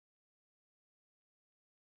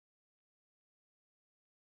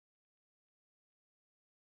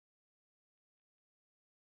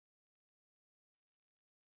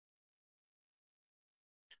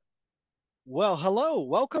Well, hello,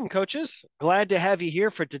 welcome, coaches. Glad to have you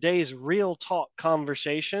here for today's real talk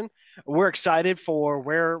conversation. We're excited for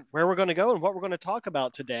where we're going to go and what we're going to talk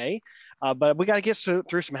about today. But we got to get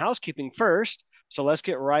through some housekeeping first. So let's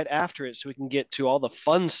get right after it so we can get to all the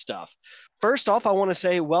fun stuff. First off, I want to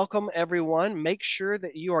say welcome, everyone. Make sure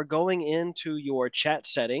that you are going into your chat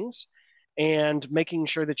settings and making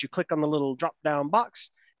sure that you click on the little drop down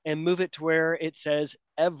box and move it to where it says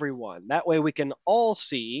everyone. That way we can all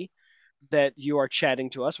see that you are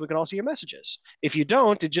chatting to us. We can all see your messages. If you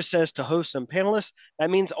don't, it just says to host and panelists.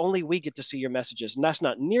 That means only we get to see your messages, and that's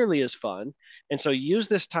not nearly as fun. And so use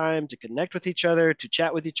this time to connect with each other, to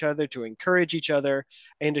chat with each other, to encourage each other,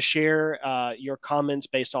 and to share your comments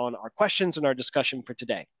based on our questions and our discussion for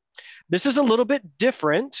today. This is a little bit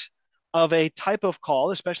different of a type of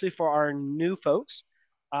call, especially for our new folks.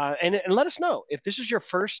 And let us know if this is your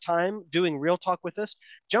first time doing Real Talk with us.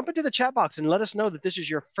 Jump into the chat box and let us know that this is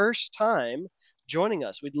your first time joining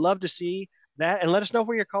us. We'd love to see that, and let us know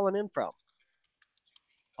where you're calling in from.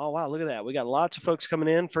 Oh, wow, look at that. We got lots of folks coming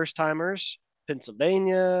in, first timers,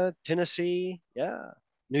 Pennsylvania, Tennessee, yeah,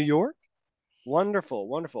 New York. Wonderful,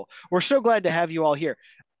 wonderful. We're so glad to have you all here.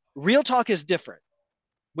 Real Talk is different.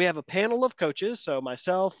 We have a panel of coaches. So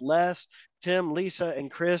myself, Les, Tim, Lisa, and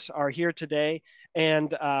Chris are here today.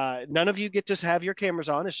 And none of you get to have your cameras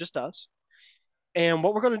on. It's just us. And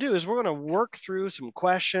what we're going to do is we're going to work through some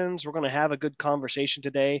questions. We're going to have a good conversation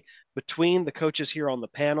today between the coaches here on the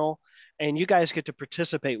panel. And you guys get to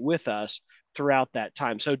participate with us throughout that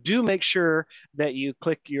time. So do make sure that you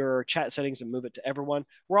click your chat settings and move it to everyone.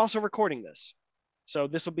 We're also recording this. So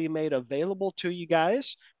this will be made available to you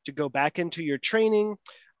guys to go back into your training,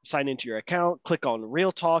 sign into your account, click on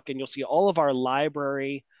Real Talk, and you'll see all of our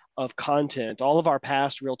library of content, all of our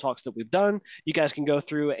past Real Talks that we've done. You guys can go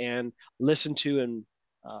through and listen to and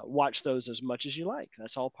watch those as much as you like.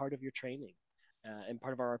 That's all part of your training and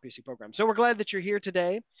part of our RPC program. So we're glad that you're here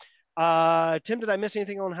today. Tim, did I miss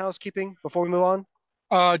anything on housekeeping before we move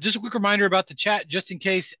on? Just a quick reminder about the chat, just in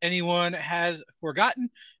case anyone has forgotten.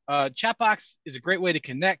 Chat box is a great way to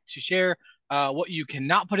connect, to share. What you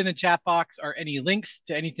cannot put in the chat box are any links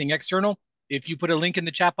to anything external. If you put a link in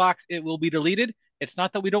the chat box, it will be deleted. It's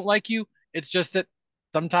not that we don't like you. It's just that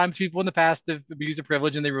sometimes people in the past have abused the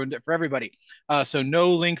privilege and they ruined it for everybody. So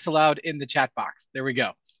no links allowed in the chat box. There we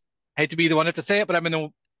go. Hate to be the one to have to say it, but I'm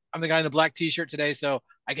the guy in the black t-shirt today, so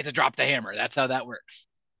I get to drop the hammer. That's how that works.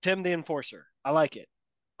 Tim the Enforcer. I like it.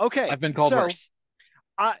 Okay, I've been called so worse.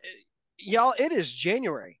 I, y'all, it is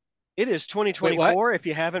January. It is Wait, what? 2024 if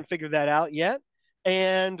you haven't figured that out yet.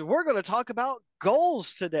 And we're going to talk about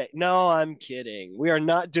goals today. No, I'm kidding. We are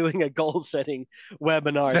not doing a goal setting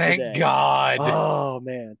webinar Thank today. God. Oh,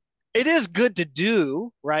 man. It is good to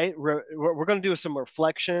do, right? We're going to do some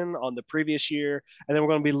reflection on the previous year, and then we're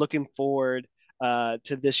going to be looking forward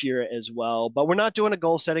to this year as well. But we're not doing a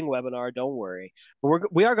goal setting webinar. Don't worry.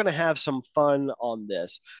 We are going to have some fun on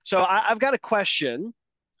this. So I've got a question,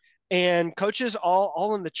 and coaches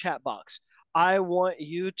all in the chat box. I want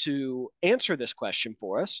you to answer this question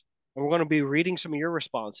for us. And we're going to be reading some of your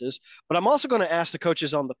responses, but I'm also going to ask the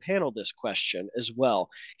coaches on the panel this question as well.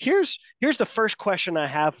 Here's the first question I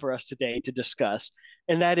have for us today to discuss,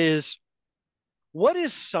 and that is, what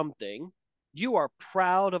is something you are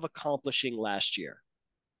proud of accomplishing last year?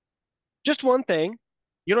 Just one thing.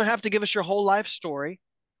 You don't have to give us your whole life story,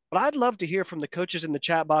 but I'd love to hear from the coaches in the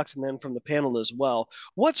chat box and then from the panel as well.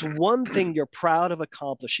 What's one thing you're proud of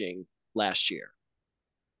accomplishing last year?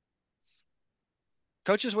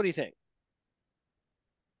 Coaches, what do you think?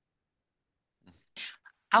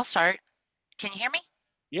 I'll start. Can you hear me?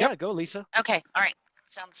 Yeah, Yep. go, Lisa. Okay. All right.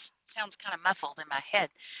 Sounds kind of muffled in my head.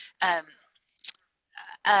 Um,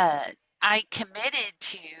 I committed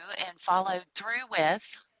to and followed through with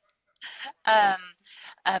um,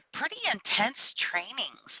 pretty intense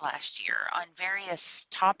trainings last year on various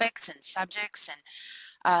topics and subjects,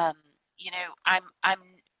 and I'm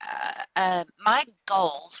my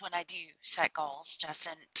goals when I do set goals,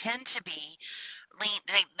 Justin, tend to be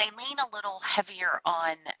they lean a little heavier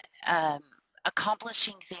on um,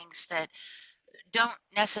 accomplishing things that don't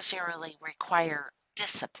necessarily require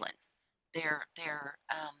discipline.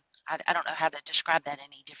 I don't know how to describe that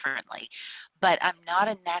any differently, but I'm not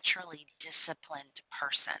a naturally disciplined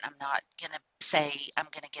person. I'm not going to say I'm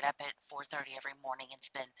going to get up at 4:30 every morning and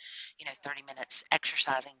spend, 30 minutes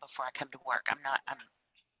exercising before I come to work. I'm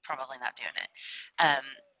probably not doing it.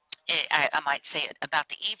 I might say it about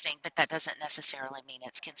the evening, but that doesn't necessarily mean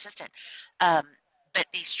it's consistent. Um, but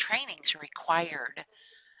these trainings required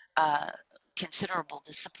uh, considerable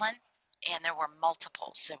discipline, and there were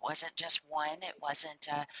multiples. It wasn't just one. It wasn't.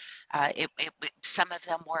 Some of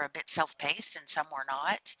them were a bit self-paced, and some were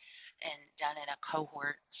not, and done in a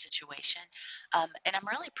cohort situation. And I'm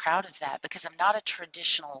really proud of that because I'm not a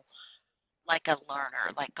traditional like a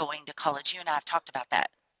learner, like going to college. You and I have talked about that,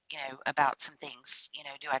 about some things.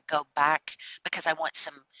 Do I go back because I want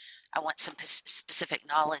some specific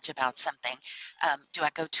knowledge about something? Do I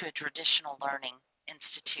go to a traditional learning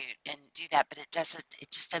institute and do that? But it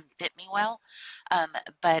just doesn't fit me well.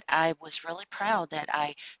 But I was really proud that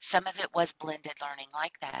some of it was blended learning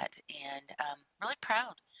like that, and really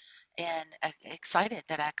proud and excited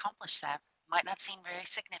that I accomplished that. Might not seem very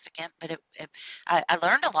significant, but I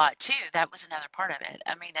learned a lot too. That was another part of it.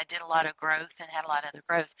 I mean, I did a lot of growth and had a lot of other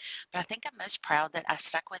growth, but I think I'm most proud that I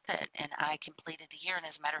stuck with it and I completed the year. And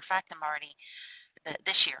as a matter of fact,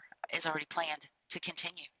 this year is already planned to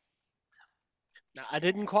continue. Now, I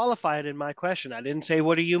didn't qualify it in my question. I didn't say,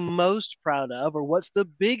 what are you most proud of or what's the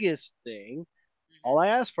biggest thing? All I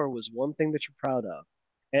asked for was one thing that you're proud of.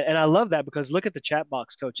 And I love that because look at the chat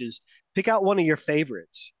box, coaches. Pick out one of your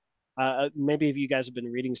favorites. Maybe if you guys have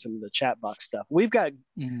been reading some of the chat box stuff, we've got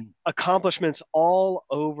accomplishments all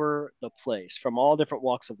over the place from all different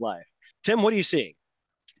walks of life. Tim, what are you seeing?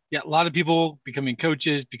 Yeah, a lot of people becoming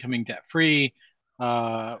coaches, becoming debt free,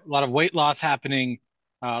 a lot of weight loss happening,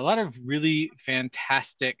 a lot of really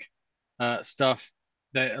fantastic stuff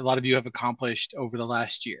that a lot of you have accomplished over the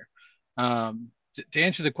last year. To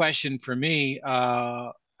answer the question for me,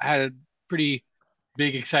 I had a pretty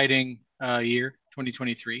big, exciting year,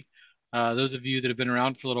 2023. Those of you that have been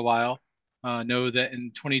around for a little while know that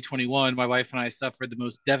in 2021, my wife and I suffered the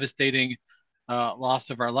most devastating loss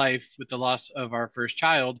of our life with the loss of our first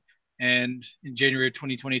child. And in January of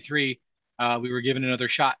 2023, we were given another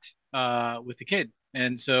shot with the kid.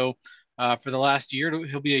 And so for the last year,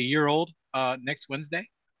 he'll be a year old next Wednesday,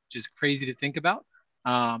 which is crazy to think about.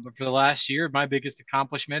 But for the last year, my biggest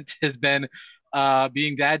accomplishment has been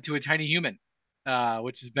being dad to a tiny human,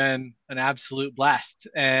 which has been an absolute blast.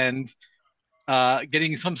 And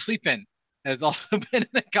getting some sleep in has also been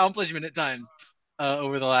an accomplishment at times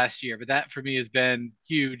over the last year. But that for me has been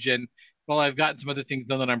huge. And while I've gotten some other things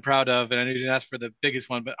done that I'm proud of, and I know you didn't ask for the biggest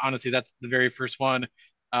one, but honestly, that's the very first one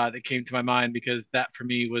that came to my mind because that for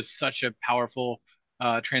me was such a powerful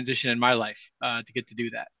transition in my life to get to do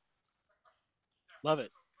that. Love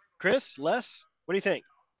it. Chris, Les, what do you think?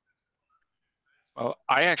 Well,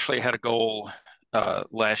 I actually had a goal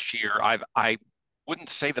last year. I wouldn't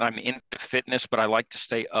say that I'm into fitness, but I like to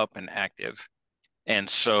stay up and active. And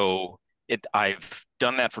so I've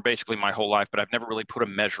done that for basically my whole life, but I've never really put a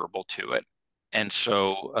measurable to it. And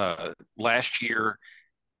so last year,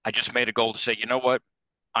 I just made a goal to say, you know what?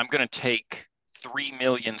 I'm going to take 3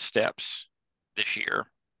 million steps this year.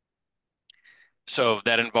 So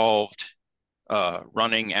that involved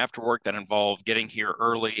running after work, that involved getting here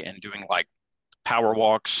early and doing like power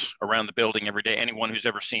walks around the building every day. Anyone who's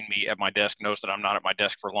ever seen me at my desk knows that I'm not at my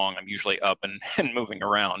desk for long. I'm usually up and moving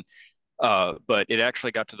around. But it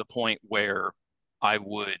actually got to the point where I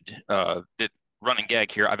would, running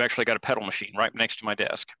gag here, I've actually got a pedal machine right next to my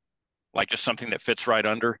desk, like just something that fits right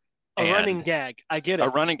under. A running gag. I get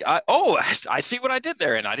it. I see what I did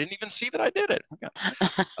there, and I didn't even see that I did it.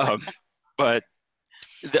 But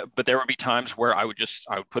there would be times where I would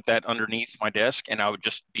put that underneath my desk and I would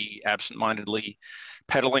just be absentmindedly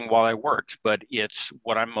pedaling while I worked. But it's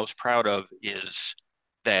what I'm most proud of is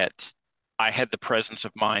that I had the presence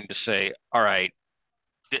of mind to say, all right,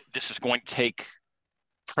 this is going to take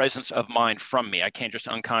presence of mind from me. I can't just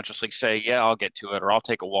unconsciously say, yeah, I'll get to it or I'll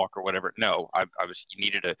take a walk or whatever. No, you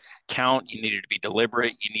needed to count, you needed to be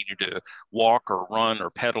deliberate, you needed to walk or run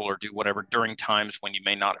or pedal or do whatever during times when you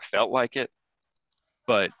may not have felt like it.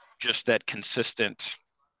 But just that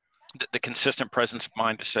the consistent presence of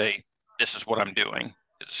mind to say, this is what I'm doing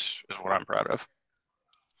is what I'm proud of.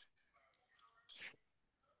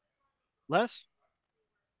 Les?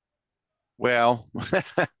 Well,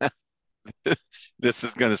 this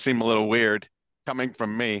is going to seem a little weird coming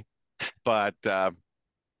from me, but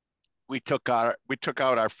we took out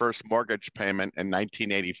our first mortgage payment in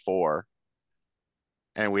 1984,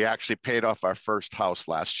 and we actually paid off our first house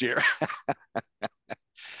last year.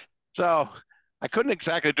 So I couldn't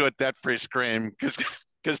exactly do a debt-free scream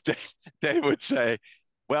because Dave would say,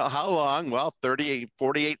 well, how long? Well, 38,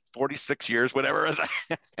 48, 46 years, whatever it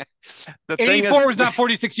is. The 84 was not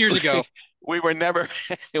 46 years ago. We were never,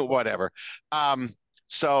 whatever.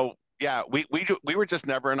 So yeah, we were just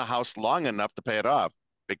never in a house long enough to pay it off.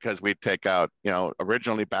 because we'd take out,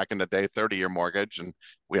 originally back in the day, 30-year mortgage, and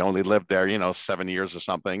we only lived there, 7 years or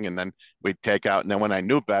something. And then we'd take out, and then when I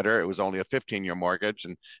knew better, it was only a 15-year mortgage,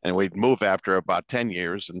 and we'd move after about 10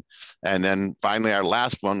 years. And then finally our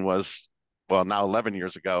last one was, well, now 11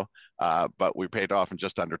 years ago, but we paid off in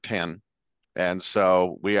just under 10. And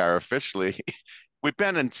so we are officially, we've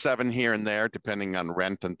been in 7 here and there, depending on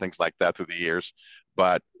rent and things like that through the years,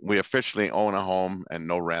 but we officially own a home and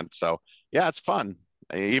no rent. So yeah, it's fun.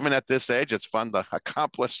 Even at this age, it's fun to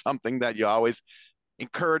accomplish something that you always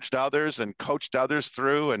encouraged others and coached others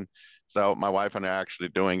through. And so my wife and I are actually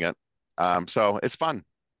doing it. So it's fun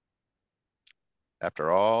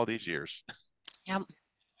after all these years. Yep.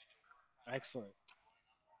 Excellent.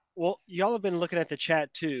 Well, y'all have been looking at the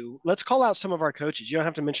chat too. Let's call out some of our coaches. You don't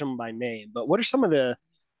have to mention them by name, but what are some of the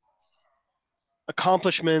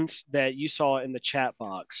accomplishments that you saw in the chat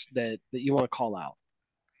box that you want to call out?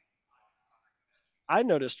 I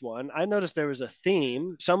noticed one. I noticed there was a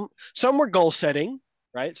theme. Some were goal setting,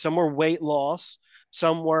 right? Some were weight loss.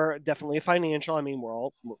 Some were definitely financial. I mean,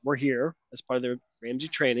 we're here as part of the Ramsey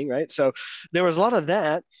training, right? So there was a lot of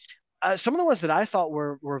that. Some of the ones that I thought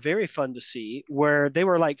were very fun to see where they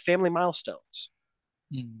were like family milestones,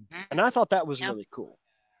 and I thought that was really cool.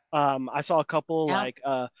 I saw a couple like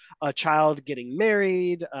a child getting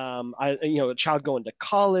married, a child going to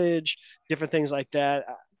college, different things like that.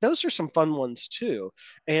 Those are some fun ones too,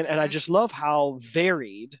 and I just love how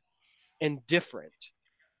varied and different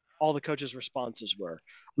all the coaches' responses were.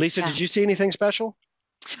 Lisa, did you see anything special?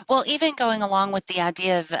 Well, even going along with the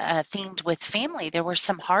idea of themed with family, there were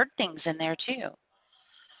some hard things in there too.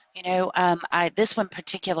 This one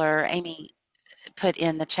particular, Amy put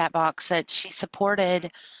in the chat box that she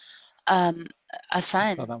supported a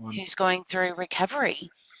son who's going through recovery.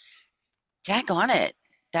 Daggone it.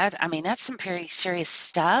 That's some very serious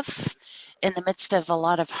stuff. In the midst of a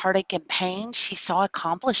lot of heartache and pain, she saw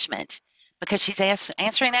accomplishment because she's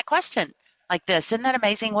answering that question like this. Isn't that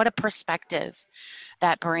amazing? What a perspective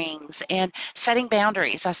that brings. And setting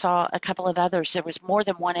boundaries. I saw a couple of others. There was more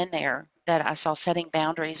than one in there that I saw setting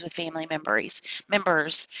boundaries with family members.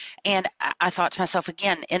 And I thought to myself,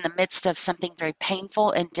 again, in the midst of something very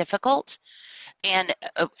painful and difficult and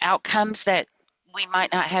outcomes that we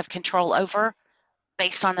might not have control over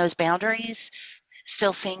based on those boundaries,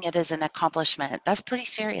 still seeing it as an accomplishment. That's pretty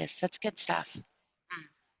serious. That's good stuff.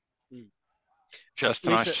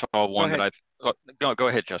 Justin, Lisa, I saw one that go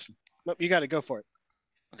ahead, Justin. Nope, you got to go for it.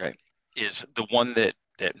 Okay. Is the one that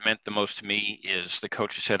meant the most to me is the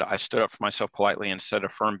coach who said, I stood up for myself politely and set a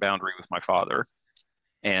firm boundary with my father.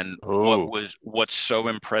 And what's so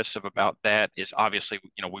impressive about that is obviously,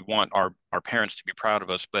 we want our parents to be proud of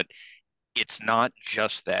us, but it's not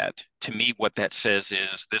just that. To me, what that says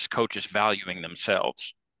is this coach is valuing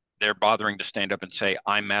themselves. They're bothering to stand up and say,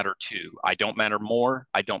 I matter too. I don't matter more.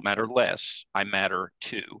 I don't matter less. I matter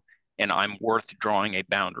too. And I'm worth drawing a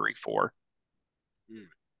boundary for.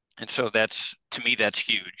 And so to me, that's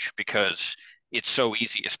huge because it's so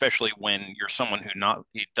easy, especially when you're someone who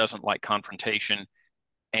doesn't like confrontation.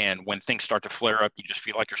 And when things start to flare up, you just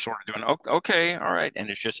feel like you're sort of doing, okay, all right. And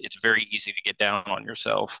it's very easy to get down on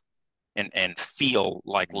yourself and feel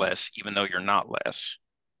like less, even though you're not less.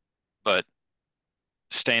 But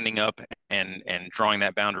standing up and drawing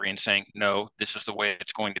that boundary and saying, no, this is the way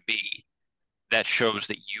it's going to be, that shows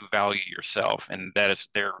that you value yourself. And that is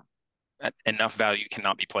enough value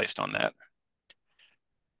cannot be placed on that.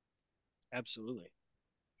 Absolutely.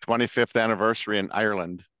 25th anniversary in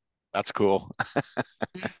Ireland. That's cool.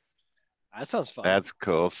 That sounds fun. That's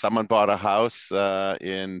cool. Someone bought a house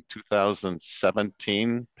in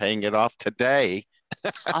 2017, paying it off today.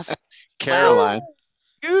 Awesome. Caroline.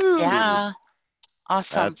 Yeah.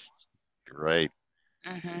 Awesome. That's great.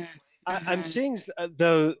 I'm seeing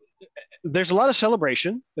there's a lot of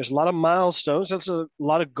celebration. There's a lot of milestones. There's a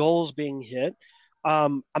lot of goals being hit.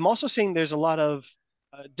 I'm also seeing there's a lot of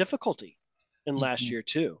difficulty in last year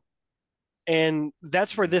too. And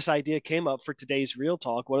that's where this idea came up for today's Real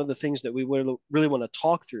Talk. One of the things that we really want to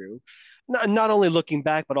talk through, not only looking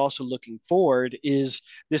back, but also looking forward, is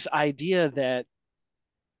this idea that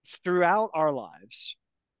throughout our lives,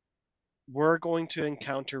 we're going to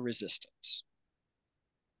encounter resistance.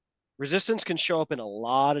 Resistance can show up in a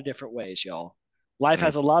lot of different ways, y'all. Life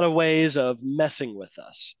has a lot of ways of messing with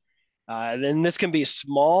us. And this can be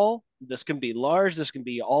small, this can be large, this can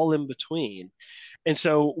be all in between. And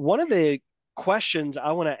so one of the questions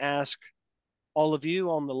I want to ask all of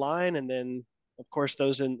you on the line, and then of course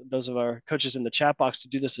those of our coaches in the chat box to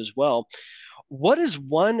do this as well. What is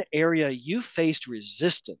one area you faced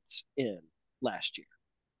resistance in last year?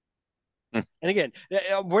 And again,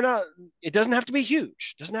 we're not, it doesn't have to be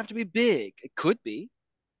huge, it doesn't have to be big. It could be.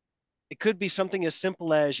 It could be something as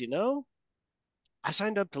simple as, I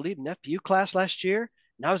signed up to lead an FPU class last year,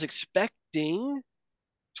 and I was expecting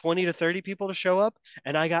 20 to 30 people to show up,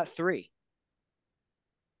 and I got 3.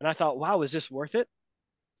 And I thought, wow, is this worth it?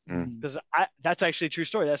 Because that's actually a true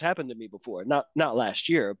story. That's happened to me before. Not last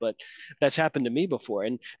year, but that's happened to me before.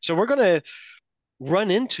 And so we're going to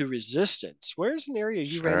run into resistance. Where's an area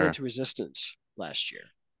you ran into resistance last year?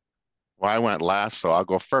 Well, I went last, so I'll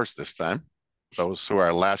go first this time. Those who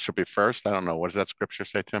are last should be first. I don't know. What does that scripture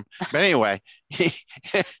say, Tim? But anyway, and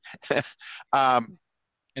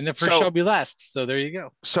the first shall be last. So there you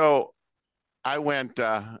go. So I went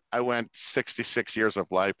 66 years of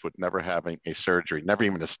life with never having a surgery, never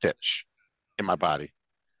even a stitch in my body.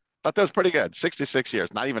 But that was pretty good. 66 years,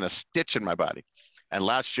 not even a stitch in my body. And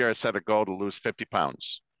last year I set a goal to lose 50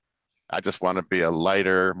 pounds. I just want to be a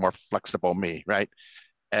lighter, more flexible me, right?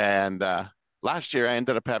 And last year I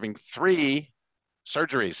ended up having 3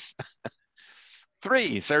 surgeries.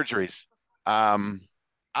 3 surgeries.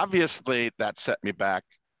 Obviously that set me back,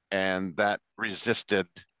 and that resisted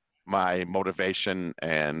my motivation,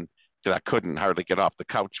 and that I couldn't hardly get off the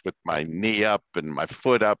couch with my knee up and my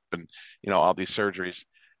foot up, and all these surgeries.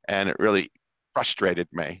 And it really frustrated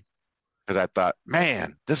me, because I thought,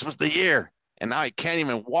 man, this was the year, and now I can't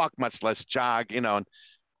even walk, much less jog, and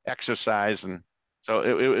exercise. And so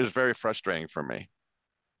it was very frustrating for me.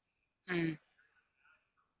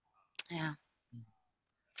 Yeah.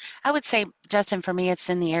 I would say, Justin, for me, it's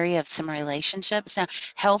in the area of some relationships. Now,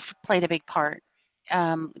 health played a big part.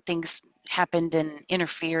 Things happened and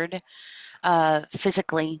interfered,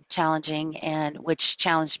 physically challenging, and which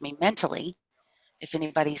challenged me mentally. If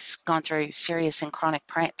anybody's gone through serious and chronic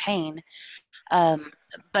pain,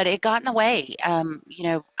 but it got in the way.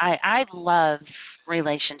 I love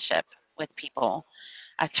relationship with people.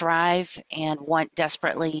 I thrive and want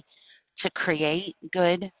desperately to create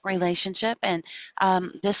good relationship. And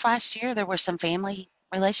this last year, there were some family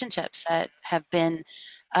relationships that have been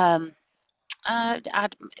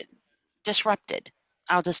disrupted.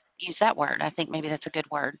 I'll just use that word. I think maybe that's a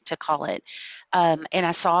good word to call it. And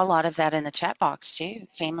I saw a lot of that in the chat box too,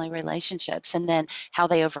 family relationships, and then how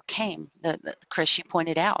they overcame the Chris, you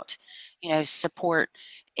pointed out, support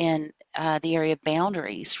in the area of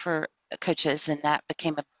boundaries for coaches, and that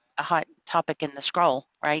became a hot topic in the scroll,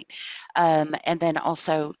 right? And then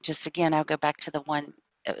also, just again, I'll go back to the one,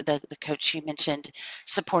 the coach you mentioned,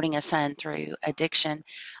 supporting a son through addiction.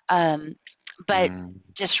 But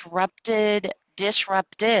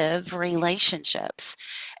disruptive relationships,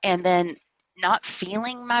 and then not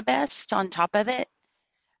feeling my best on top of it.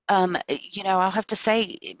 I'll have to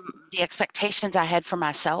say, the expectations I had for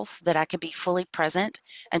myself, that I could be fully present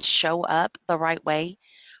and show up the right way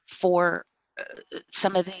for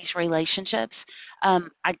some of these relationships, I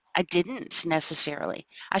didn't necessarily.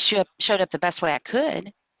 I showed up the best way I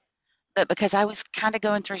could, but because I was kind of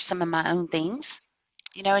going through some of my own things,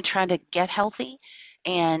 and trying to get healthy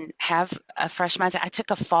and have a fresh mindset. I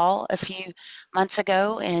took a fall a few months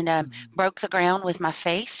ago and broke the ground with my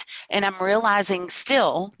face. And I'm realizing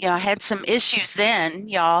still, I had some issues then,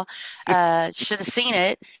 y'all. Should have seen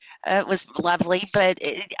it. It was lovely, but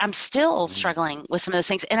I'm still struggling with some of those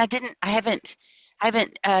things. And I haven't,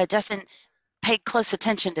 Justin, paid close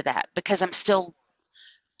attention to that, because I'm still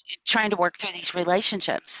trying to work through these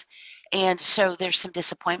relationships. And so there's some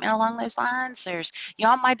disappointment along those lines. There's,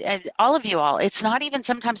 y'all might, all of you all, it's not even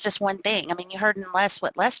sometimes just one thing. I mean, you heard in Les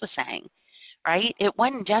what Les was saying, right? It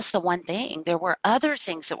wasn't just the one thing. There were other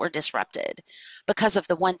things that were disrupted because of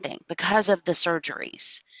the one thing, because of the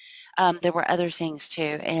surgeries. There were other things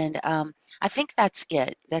too. And I think that's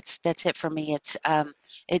it. That's it for me. It's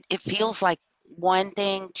it feels like one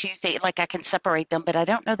thing, 2 things, like I can separate them, but I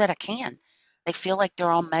don't know that I can. They feel like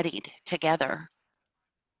they're all muddied together.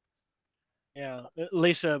 Yeah,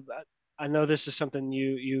 Lisa, I know this is something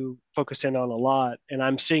you focus in on a lot, and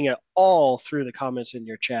I'm seeing it all through the comments in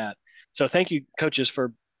your chat. So thank you, coaches,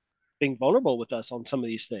 for being vulnerable with us on some of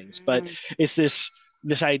these things. But it's this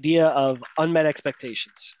idea of unmet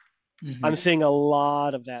expectations. I'm seeing a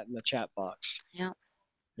lot of that in the chat box. Yeah.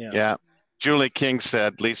 Julie King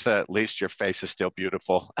said, Lisa, at least your face is still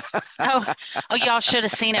beautiful. Oh, y'all should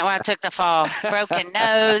have seen it when I took the fall. Broken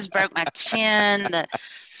nose, broke my chin, the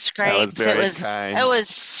scrapes. It was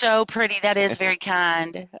so pretty. That is very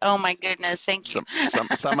kind. Oh my goodness. Thank you.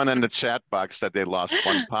 Someone in the chat box said they lost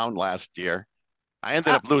 1 pound last year. I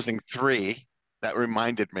ended up losing 3. That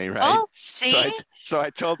reminded me, right? Oh, see? So I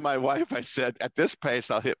told my wife, I said, at this pace,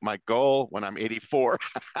 I'll hit my goal when I'm 84.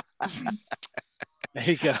 There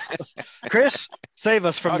you go. Chris, save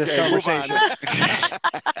us from this Okay, move on. conversation.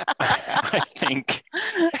 I think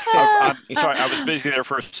I'm sorry, I was busy there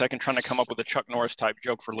for a second trying to come up with a Chuck Norris type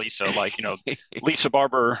joke for Lisa. Like, Lisa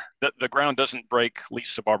Barber, the ground doesn't break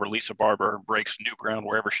Lisa Barber. Lisa Barber breaks new ground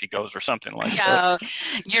wherever she goes, or something like that.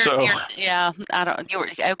 Yeah, I don't, you're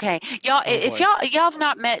okay. Y'all, if boy. y'all have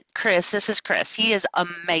not met Chris, this is Chris. He is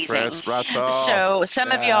amazing. Chris Russell. So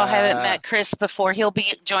some of y'all haven't Yeah. met Chris before. He'll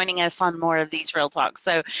be joining us on more of these Real Talks.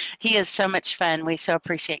 So he is so much fun. We so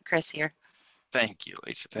appreciate Chris here. Thank you,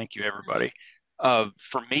 Lisa. Thank you, everybody.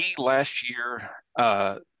 For me, last year,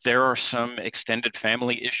 there are some extended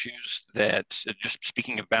family issues that, just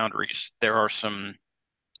speaking of boundaries, there are some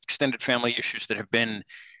extended family issues that have been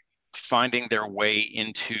finding their way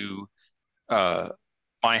into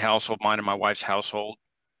my household, mine and my wife's household,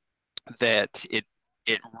 that it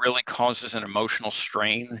really causes an emotional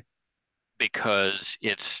strain because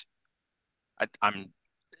I'm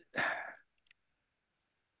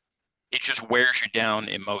it just wears you down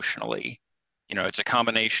emotionally. It's a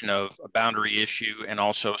combination of a boundary issue and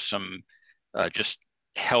also some just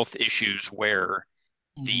health issues where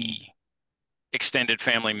the extended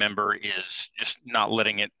family member is just not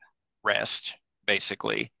letting it rest,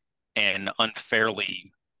 basically, and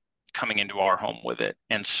unfairly coming into our home with it.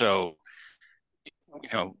 And so,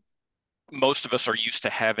 most of us are used to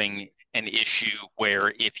having an issue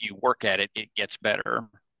where if you work at it, it gets better.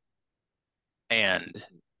 And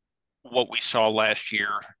what we saw last year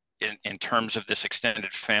in terms of this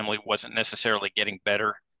extended family wasn't necessarily getting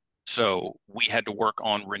better. So we had to work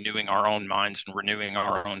on renewing our own minds and renewing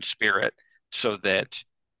our own spirit so that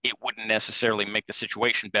it wouldn't necessarily make the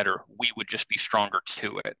situation better. We would just be stronger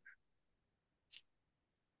to it.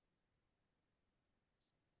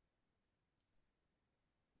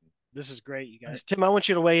 This is great, you guys. Tim, I want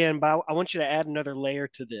you to weigh in, but I want you to add another layer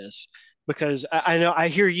to this because I know I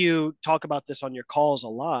hear you talk about this on your calls a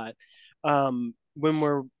lot. When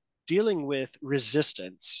we're dealing with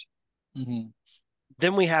resistance,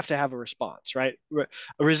 then we have to have a response, right?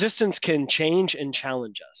 Resistance can change and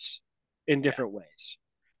challenge us in different ways.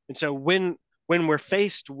 And so when we're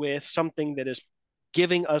faced with something that is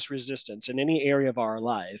giving us resistance in any area of our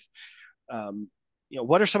life,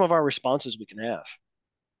 what are some of our responses we can have?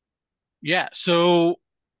 Yeah. So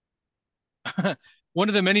one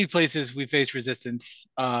of the many places we faced resistance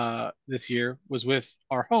this year was with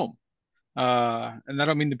our home. And I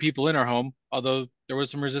don't mean the people in our home, although there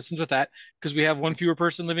was some resistance with that because we have one fewer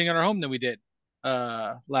person living in our home than we did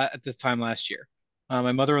at this time last year.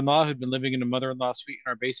 My mother-in-law, who'd been living in a mother-in-law suite in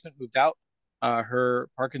our basement, moved out. Her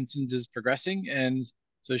Parkinson's is progressing, and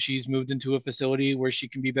so she's moved into a facility where she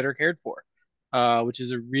can be better cared for, which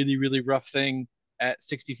is a really, really rough thing at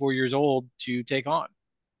 64 years old to take on.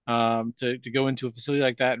 To go into a facility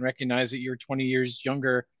like that and recognize that you're 20 years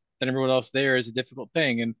younger than everyone else there is a difficult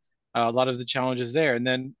thing. And a lot of the challenges there. And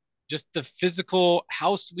then just the physical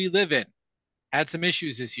house we live in had some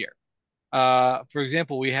issues this year. For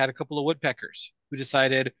example, we had a couple of woodpeckers who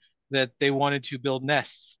decided that they wanted to build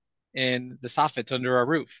nests in the soffits under our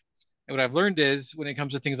roof. And what I've learned is when it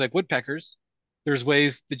comes to things like woodpeckers, there's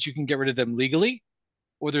ways that you can get rid of them legally,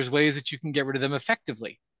 or there's ways that you can get rid of them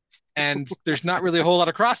effectively. And there's not really a whole lot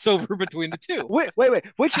of crossover between the two. Wait.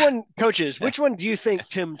 Which one, coaches? Which one do you think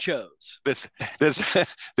Tim chose? This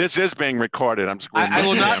is being recorded. I'm screwing. I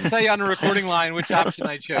will not say on a recording line which option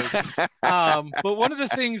I chose. But one of the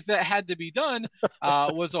things that had to be done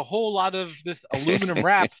was a whole lot of this aluminum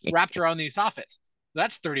wrap wrapped around these soffits.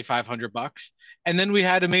 That's $3,500. And then we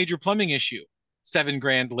had a major plumbing issue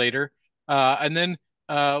 $7,000 later. And then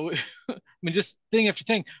I mean, just thing after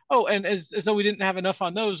thing. Oh, and as though we didn't have enough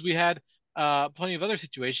on those, we had plenty of other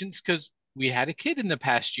situations because we had a kid in the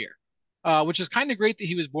past year, which is kind of great that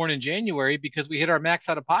he was born in January because we hit our max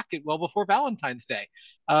out of pocket well before Valentine's Day.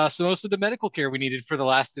 So most of the medical care we needed for the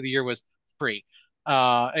last of the year was free.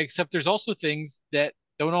 Except there's also things that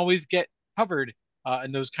don't always get covered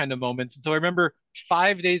in those kind of moments. And so I remember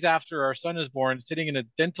 5 days after our son was born, sitting in a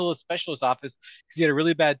dental specialist office because he had a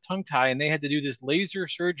really bad tongue tie, and they had to do this laser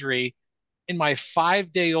surgery in my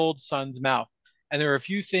 5-day-old son's mouth. And there are a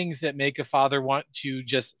few things that make a father want to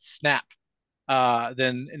just snap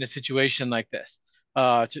than in a situation like this.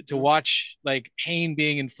 To watch like pain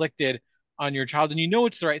being inflicted on your child, and you know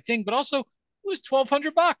it's the right thing, but also it was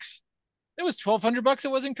 $1,200. It was $1,200 that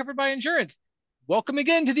wasn't covered by insurance. Welcome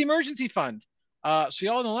again to the emergency fund. So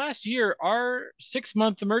y'all, in the last year, our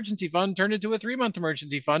 6-month emergency fund turned into a 3-month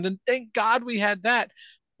emergency fund, and thank God we had that.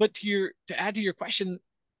 But to add to your question,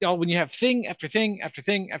 y'all, when you have thing after thing after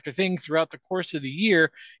thing after thing throughout the course of the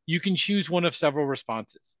year, you can choose one of several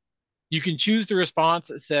responses. You can choose the response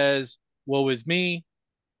that says, woe is me.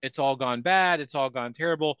 It's all gone bad. It's all gone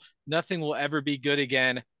terrible. Nothing will ever be good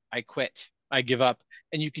again. I quit. I give up.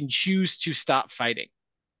 And you can choose to stop fighting.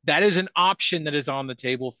 That is an option that is on the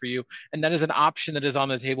table for you. And that is an option that is on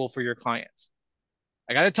the table for your clients.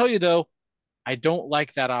 I got to tell you, though, I don't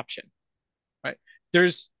like that option, right?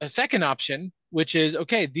 There's a second option, which is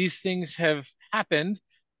okay, these things have happened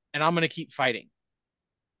and I'm going to keep fighting,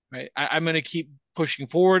 right? I'm going to keep pushing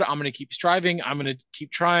forward. I'm going to keep striving. I'm going to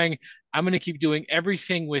keep trying. I'm going to keep doing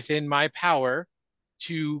everything within my power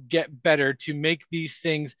to get better, to make these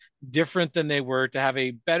things different than they were, to have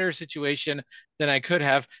a better situation than I could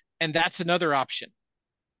have. And that's another option.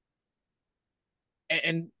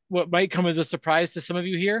 And what might come as a surprise to some of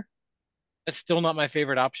you here, that's still not my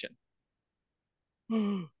favorite option.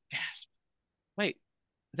 Gasp. Wait,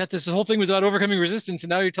 I thought this whole thing was about overcoming resistance, and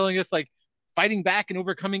now you're telling us like fighting back and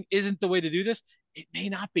overcoming isn't the way to do this? It may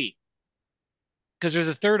not be, because there's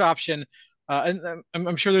a third option, and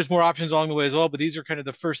I'm sure there's more options along the way as well, but these are kind of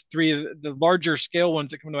the first three of the larger scale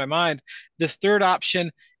ones that come to my mind. This third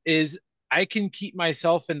option is I can keep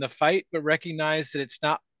myself in the fight, but recognize that it's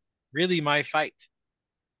not really my fight,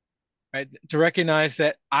 right? To recognize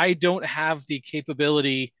that I don't have the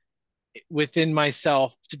capability within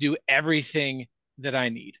myself to do everything that I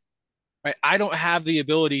need, right? I don't have the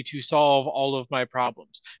ability to solve all of my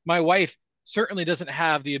problems. My wife certainly doesn't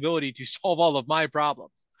have the ability to solve all of my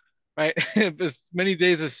problems, right? As many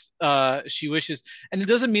days as she wishes. And it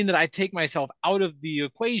doesn't mean that I take myself out of the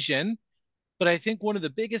equation, but I think one of the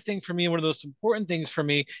biggest things for me and one of the most important things for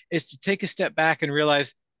me is to take a step back and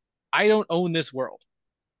realize I don't own this world.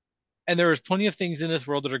 And there is plenty of things in this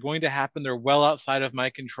world that are going to happen. They're well outside of my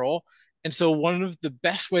control. And so one of the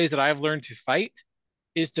best ways that I've learned to fight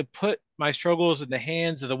is to put my struggles in the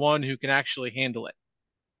hands of the one who can actually handle it.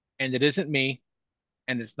 And it isn't me,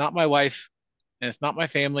 and it's not my wife, and it's not my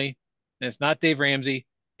family, and it's not Dave Ramsey.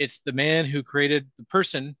 It's the man who created the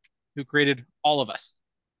person who created all of us,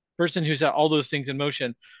 person who set all those things in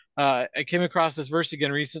motion. I came across this verse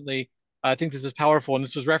again recently. I think this is powerful, and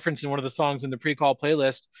this was referenced in one of the songs in the pre-call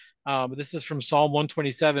playlist. But this is from Psalm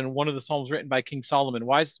 127, one of the psalms written by King Solomon,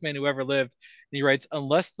 wisest man who ever lived. And he writes,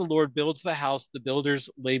 "Unless the Lord builds the house, the builders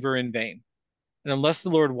labor in vain. And unless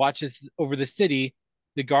the Lord watches over the city,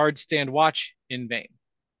 the guards stand watch in vain."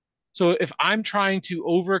 So if I'm trying to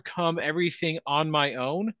overcome everything on my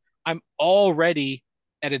own, I'm already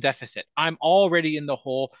at a deficit. I'm already in the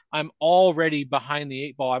hole. I'm already behind the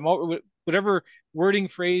eight ball. Whatever wording,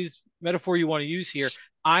 phrase, metaphor you want to use here,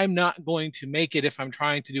 I'm not going to make it if I'm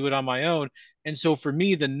trying to do it on my own. And so for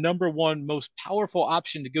me, the number one most powerful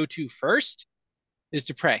option to go to first is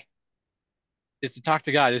to pray, is to talk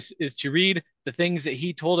to God, is to read the things that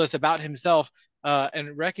he told us about himself,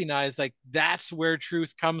 and recognize like that's where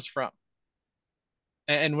truth comes from.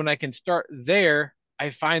 And when I can start there,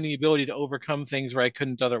 I find the ability to overcome things where I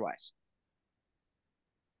couldn't otherwise.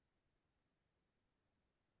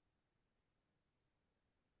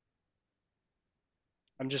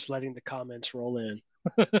 I'm just letting the comments roll in.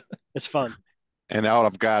 It's fun. And all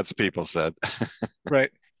of God's people said,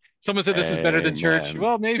 Right. Someone said this is better than church. Amen.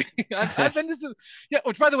 Well, maybe I've been this. Yeah.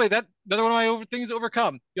 Which, by the way, that another one of my things to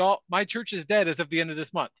overcome. Y'all, my church is dead as of the end of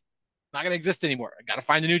this month. Not going to exist anymore. I got to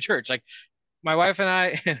find a new church. Like my wife and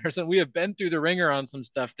I and her son, we have been through the ringer on some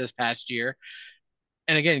stuff this past year.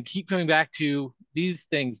 And again, keep coming back to these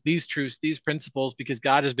things, these truths, these principles, because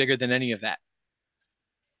God is bigger than any of that.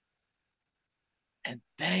 And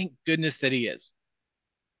thank goodness that he is.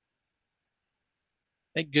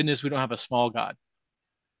 Thank goodness we don't have a small God.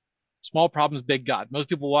 Small problems, big God. Most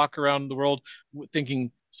people walk around the world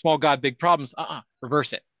thinking small God, big problems.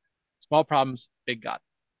 Reverse it. Small problems, big God.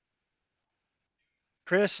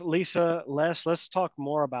 Chris, Lisa, Les, let's talk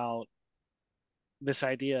more about this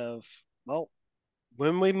idea of, well,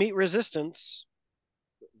 when we meet resistance,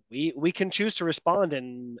 we can choose to respond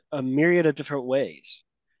in a myriad of different ways.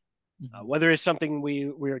 Whether it's something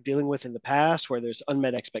we are dealing with in the past, where there's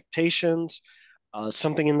unmet expectations,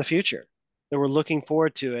 something in the future that we're looking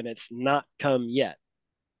forward to, and it's not come yet.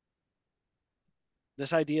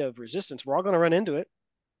 This idea of resistance, we're all going to run into it.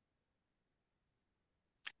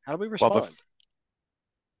 How do we respond? Well,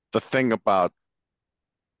 the thing about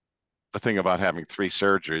having 3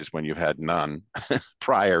 surgeries when you've had none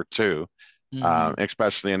prior to,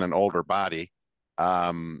 especially in an older body,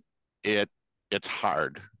 it's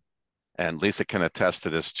hard. And Lisa can attest to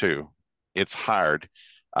this too. It's hard.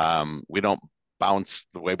 We don't bounce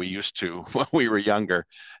the way we used to when we were younger.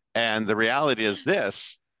 And the reality is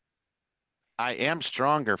this: I am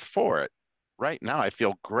stronger for it. Right now, I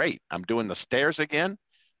feel great. I'm doing the stairs again.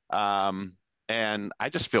 And I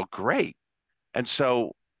just feel great. And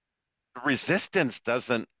so resistance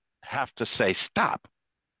doesn't have to say stop.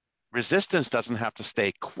 Resistance doesn't have to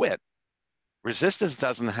stay quit. Resistance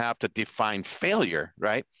doesn't have to define failure,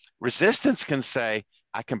 right? Resistance can say,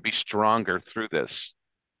 I can be stronger through this.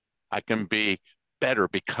 I can be better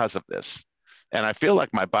because of this. And I feel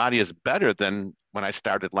like my body is better than when I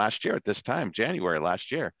started last year at this time, January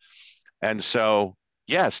last year. And so,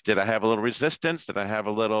 yes, did I have a little resistance? Did I have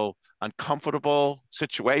a little uncomfortable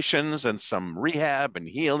situations and some rehab and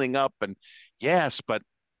healing up? And yes, but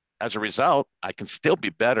as a result, I can still be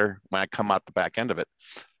better when I come out the back end of it.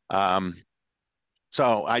 Um,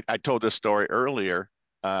 so I told this story earlier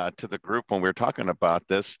to the group when we were talking about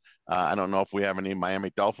this. I don't know if we have any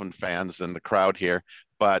Miami Dolphin fans in the crowd here,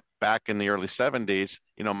 but back in the early 70s,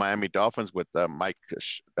 Miami Dolphins with not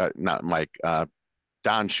Mike,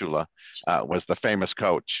 Don Shula was the famous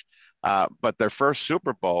coach. But their first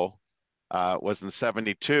Super Bowl was in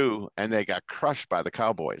 72, and they got crushed by the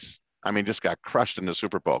Cowboys. I mean, just got crushed in the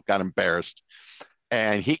Super Bowl, got embarrassed.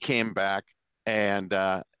 And he came back and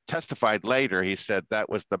testified later. He said that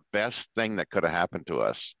was the best thing that could have happened to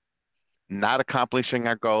us. Not accomplishing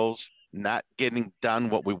our goals, not getting done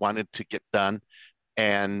what we wanted to get done,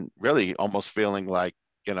 and really almost feeling like,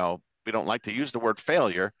 we don't like to use the word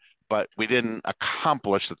failure, but we didn't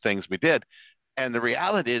accomplish the things we did. And the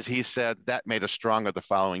reality is, he said that made us stronger the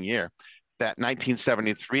following year. That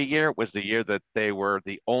 1973 year was the year that they were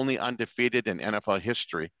the only undefeated in NFL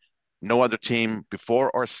history. No other team before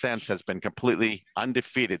or since has been completely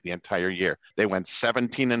undefeated the entire year. They went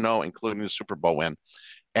 17-0, including the Super Bowl win.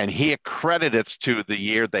 And he accredits to the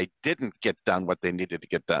year they didn't get done what they needed to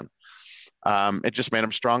get done. It just made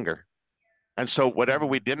them stronger. And so whatever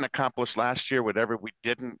we didn't accomplish last year, whatever we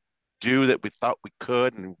didn't do that we thought we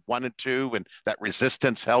could and wanted to, and that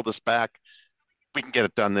resistance held us back, we can get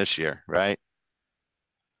it done this year, right?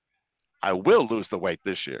 I will lose the weight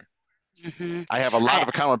this year. Mm-hmm. I have a lot of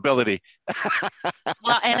accountability.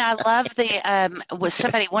 Well, and I love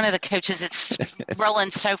one of the coaches, it's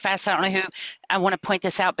rolling so fast. I don't know who, I want to point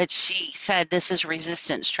this out, but she said this is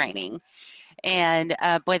resistance training. And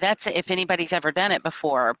boy, if anybody's ever done it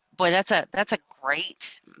before, boy, that's a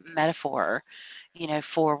great metaphor,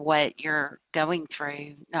 for what you're going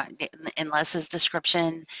through, not in Les's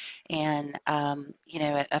description, and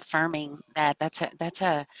affirming that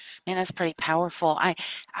that's pretty powerful.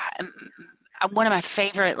 One of my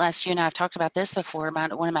favorite, Les, you and I have talked about this before,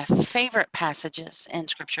 one of my favorite passages in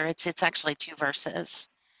Scripture. It's actually 2 verses.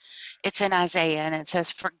 It's in Isaiah, and it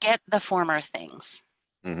says, "Forget the former things."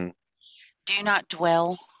 Mm-hmm. Do not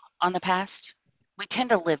dwell on the past. We tend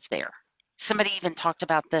to live there. Somebody even talked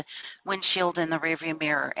about the windshield in the rearview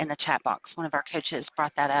mirror in the chat box. One of our coaches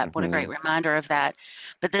brought that up. Mm-hmm. What a great reminder of that.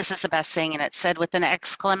 But this is the best thing, and it said with an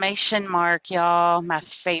exclamation mark, y'all, my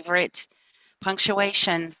favorite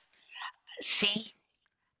punctuation. See,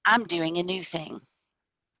 I'm doing a new thing,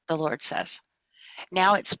 the Lord says.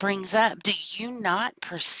 Now it springs up. Do you not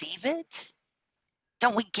perceive it?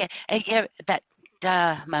 Don't we get that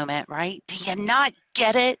duh moment, right? Do you not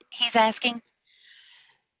get it? He's asking.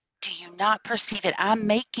 Do you not perceive it? I'm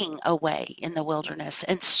making a way in the wilderness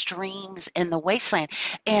and streams in the wasteland.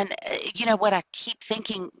 And what I keep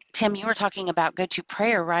thinking, Tim, you were talking about go-to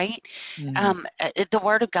prayer, right? Mm-hmm. The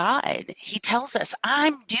Word of God, He tells us,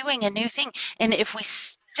 I'm doing a new thing. And if we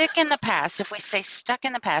stick in the past, if we stay stuck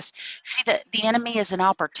in the past, see that the enemy is an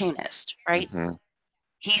opportunist, right? Mm-hmm.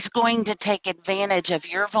 He's going to take advantage of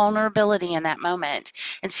your vulnerability in that moment.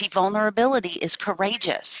 And see, vulnerability is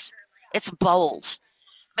courageous. It's bold.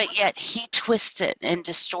 But yet he twists it and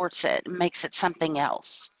distorts it and makes it something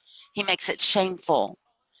else. He makes it shameful.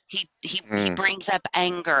 He brings up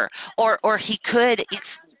anger. Or he could,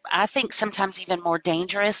 I think sometimes even more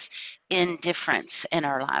dangerous, indifference in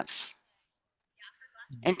our lives.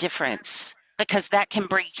 Indifference. Because that can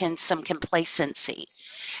bring in some complacency.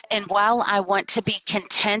 And while I want to be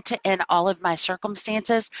content in all of my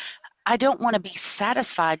circumstances, I don't want to be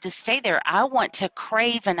satisfied to stay there. I want to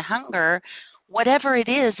crave and hunger whatever it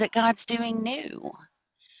is that God's doing new.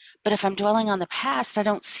 But if I'm dwelling on the past, I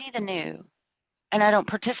don't see the new. And I don't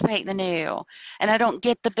participate in the new. And I don't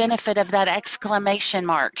get the benefit of that exclamation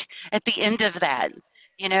mark at the end of that,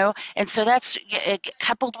 And so that's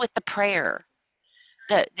coupled with the prayer.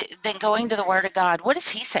 Then going to the Word of God, what does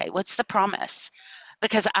He say? What's the promise?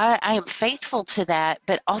 Because I am faithful to that,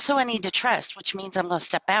 but also I need to trust, which means I'm going to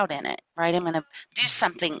step out in it, right? I'm going to do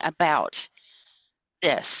something about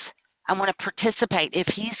this. I want to participate. If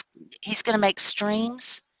he's going to make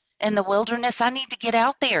streams in the wilderness, I need to get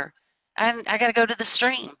out there. I got to go to the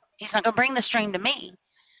stream. He's not going to bring the stream to me.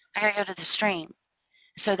 I got to go to the stream.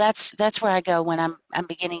 So that's where I go when I'm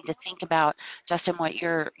beginning to think about, Justin, what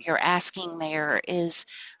you're asking there is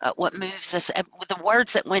what moves us. The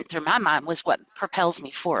words that went through my mind was what propels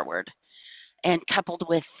me forward, and coupled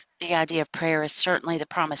with the idea of prayer is certainly the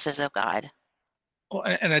promises of God. Well,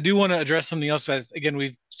 and I do want to address something else. As again,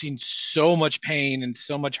 we've seen so much pain and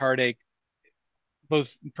so much heartache,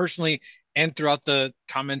 both personally and throughout the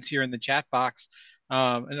comments here in the chat box.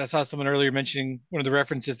 And I saw someone earlier mentioning one of the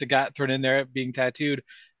references that got thrown in there being tattooed.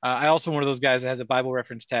 I also one of those guys that has a Bible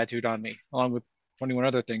reference tattooed on me, along with 21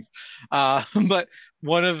 other things. But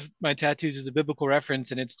one of my tattoos is a biblical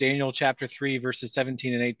reference, and it's Daniel chapter 3, verses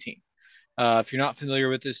 17 and 18. If you're not familiar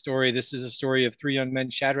with this story, this is a story of three young men,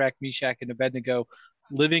 Shadrach, Meshach, and Abednego,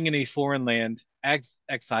 living in a foreign land,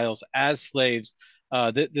 exiles, as slaves.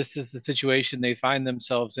 This is the situation they find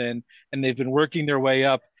themselves in, and they've been working their way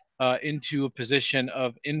up into a position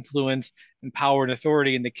of influence and power and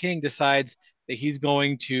authority. And the king decides that he's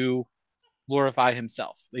going to glorify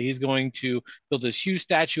himself, that he's going to build this huge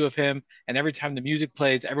statue of him. And every time the music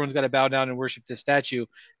plays, everyone's got to bow down and worship this statue.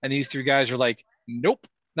 And these three guys are like, nope,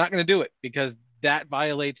 not going to do it, because that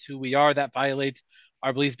violates who we are. That violates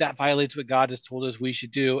our belief. That violates what God has told us we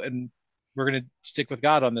should do. And we're going to stick with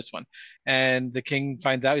God on this one. And the king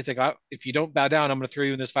finds out, he's like, oh, if you don't bow down, I'm going to throw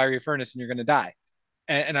you in this fiery furnace and you're going to die.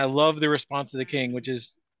 And I love the response of the king, which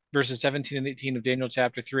is verses 17 and 18 of Daniel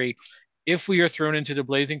chapter 3. If we are thrown into the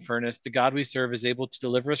blazing furnace, the God we serve is able to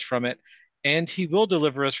deliver us from it, and he will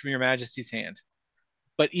deliver us from your majesty's hand.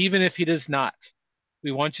 But even if he does not,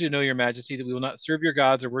 we want you to know, your majesty, that we will not serve your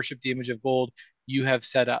gods or worship the image of gold you have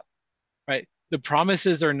set up. Right? The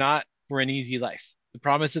promises are not for an easy life. The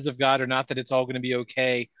promises of God are not that it's all going to be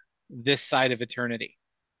okay this side of eternity.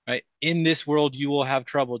 Right? In this world you will have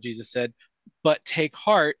trouble, Jesus said, but take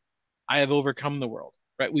heart, I have overcome the world.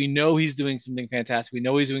 Right? We know he's doing something fantastic. We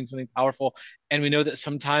know he's doing something powerful, and we know that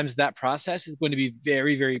sometimes that process is going to be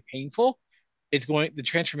very, very painful. The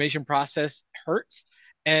transformation process hurts,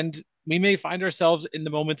 and we may find ourselves in the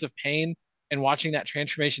moments of pain and watching that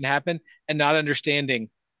transformation happen and not understanding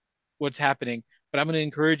what's happening. But I'm going to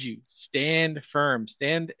encourage you, stand firm,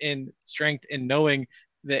 stand in strength, in knowing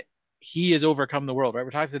that he has overcome the world. Right?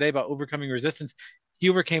 We're talking today about overcoming resistance. He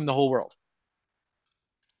overcame the whole world.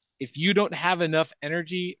 If you don't have enough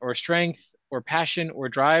energy or strength or passion or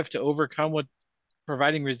drive to overcome what's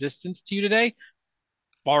providing resistance to you today,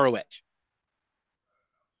 borrow it.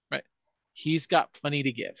 Right? He's got plenty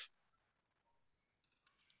to give.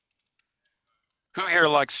 Who here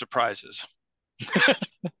likes surprises?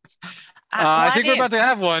 I think we're about to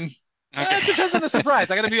have one. Okay. It depends on the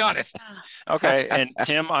surprise. I got to be honest. Okay, and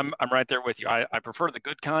Tim, I'm right there with you. I prefer the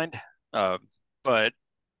good kind, but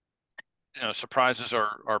surprises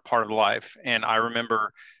are part of life. And I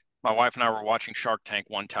remember my wife and I were watching Shark Tank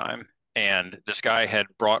one time, and this guy he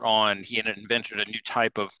had invented a new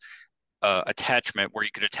type of attachment where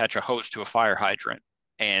you could attach a hose to a fire hydrant.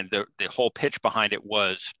 And the whole pitch behind it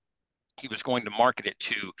was he was going to market it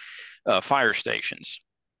to fire stations,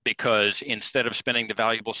 because instead of spending the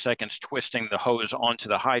valuable seconds twisting the hose onto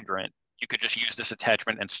the hydrant, you could just use this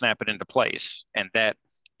attachment and snap it into place. And that,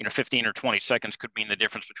 15 or 20 seconds could mean the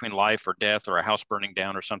difference between life or death or a house burning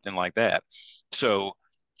down or something like that. So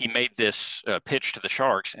he made this pitch to the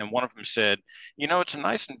sharks, and one of them said, it's a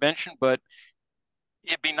nice invention, but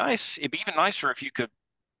it'd be even nicer if you could,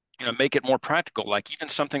 make it more practical, like even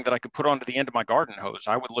something that I could put onto the end of my garden hose.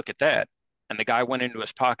 I would look at that. And the guy went into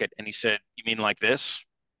his pocket and he said, "You mean like this?"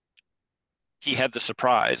 He had the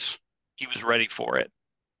surprise. He was ready for it.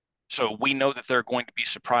 So we know that there are going to be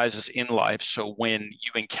surprises in life. So when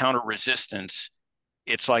you encounter resistance,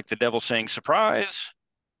 it's like the devil saying, "Surprise."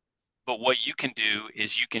 But what you can do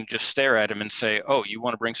is you can just stare at him and say, "Oh, you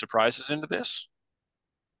want to bring surprises into this?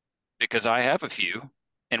 Because I have a few."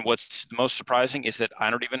 And what's the most surprising is that I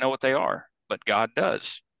don't even know what they are, but God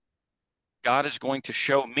does. God is going to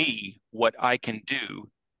show me what I can do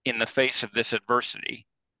in the face of this adversity.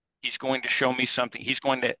 He's going to show me something. He's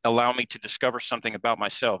going to allow me to discover something about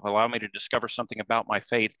myself, allow me to discover something about my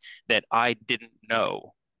faith that I didn't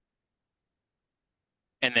know.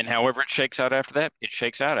 And then however it shakes out after that, it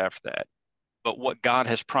shakes out after that. But what God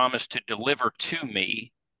has promised to deliver to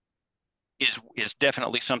me is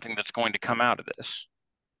definitely something that's going to come out of this.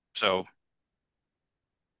 So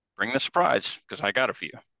bring the surprise, because I got a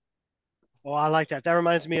few. Well, I like that. That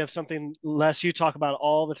reminds me of something, Les, you talk about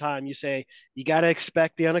all the time. You say, you got to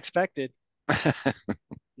expect the unexpected.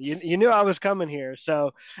 You knew I was coming here.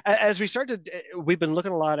 So as we started, we've been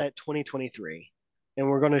looking a lot at 2023, and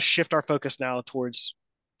we're going to shift our focus now towards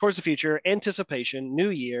the future, anticipation, new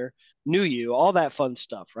year, new you, all that fun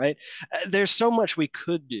stuff, right? There's so much we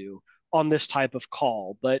could do on this type of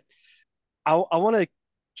call, but I want to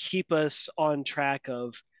keep us on track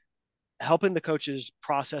of helping the coaches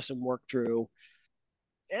process and work through.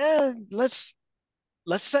 And let's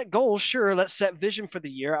set goals, sure. Let's set vision for the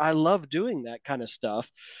year. I love doing that kind of stuff.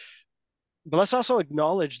 But let's also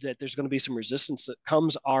acknowledge that there's going to be some resistance that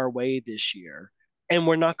comes our way this year. And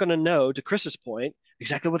we're not going to know, to Chris's point,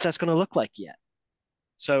 exactly what that's going to look like yet.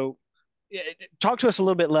 So talk to us a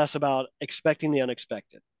little bit less about expecting the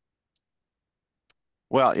unexpected.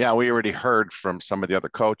 Well, yeah, we already heard from some of the other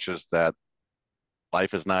coaches that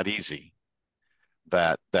life is not easy,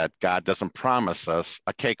 that God doesn't promise us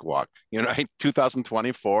a cakewalk.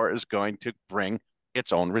 2024 is going to bring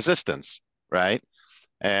its own resistance, right?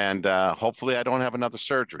 And hopefully I don't have another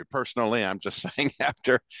surgery. Personally, I'm just saying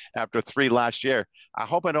after 3 last year, I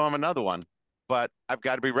hope I don't have another one, but I've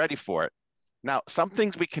got to be ready for it. Now, some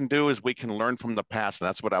things we can do is we can learn from the past, and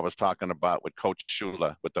that's what I was talking about with Coach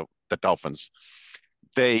Shula with the Dolphins.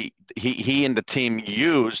 He and the team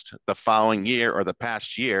used the following year or the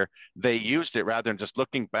past year, they used it rather than just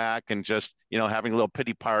looking back and just, having a little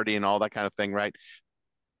pity party and all that kind of thing, right?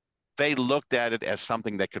 They looked at it as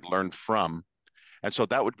something they could learn from. And so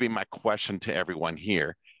that would be my question to everyone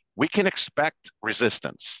here. We can expect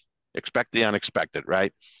resistance, expect the unexpected,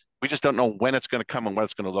 right? We just don't know when it's going to come and what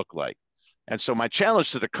it's going to look like. And so my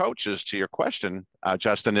challenge to the coaches, to your question,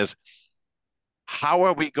 Justin, is how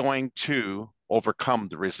are we going to overcome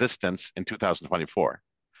the resistance in 2024?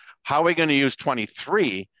 How are we going to use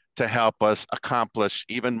 23 to help us accomplish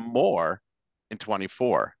even more in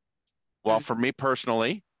 24? Well, for me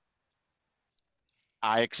personally,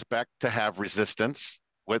 I expect to have resistance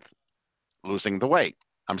with losing the weight.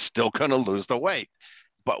 I'm still going to lose the weight,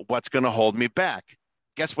 but what's going to hold me back?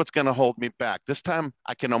 Guess what's going to hold me back? This time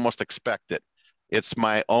I can almost expect it. It's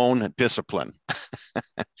my own discipline.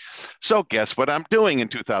 So guess what I'm doing in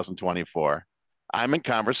 2024? I'm in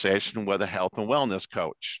conversation with a health and wellness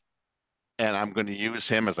coach, and I'm going to use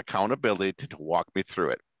him as accountability to walk me through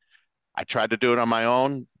it. I tried to do it on my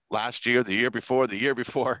own last year, the year before, the year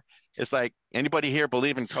before. It's like, anybody here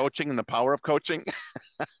believe in coaching and the power of coaching?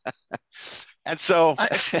 And so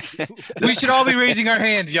we should all be raising our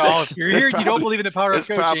hands, y'all. If you're here, you don't believe in the power of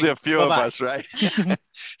coaching. There's probably a few Bye-bye. of us, right?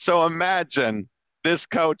 So imagine this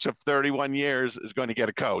coach of 31 years is going to get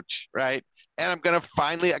a coach, right? And I'm going to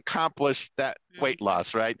finally accomplish that weight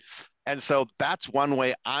loss, right? And so that's one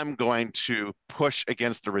way I'm going to push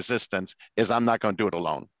against the resistance, is I'm not going to do it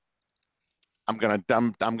alone. I'm going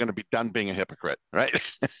to be done being a hypocrite, right?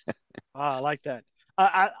 I like that.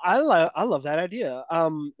 I love that idea.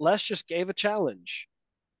 Les just gave a challenge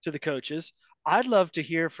to the coaches. I'd love to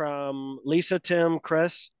hear from Lisa, Tim,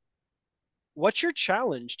 Chris. What's your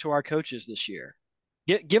challenge to our coaches this year?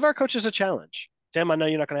 Give our coaches a challenge. Tim, I know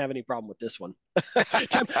you're not going to have any problem with this one.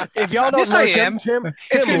 Tim, if y'all don't Yes, know I am. Tim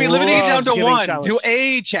It's going to be limited down to one, challenge. to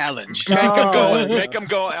a challenge. Make them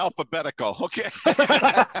go alphabetical. Okay.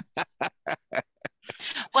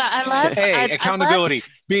 Well, I love accountability.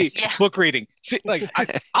 B, book reading. See,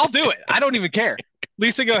 I'll do it. I don't even care.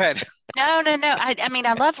 Lisa, go ahead. No. I mean,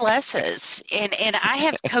 I love lessons, and I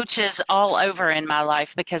have coaches all over in my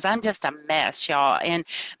life because I'm just a mess, y'all. And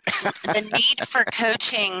the need for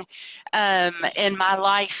coaching in my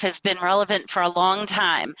life has been relevant for a long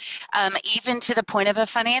time, even to the point of a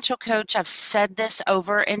financial coach. I've said this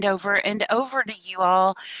over and over and over to you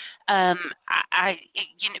all. My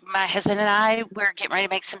husband and I, we're getting ready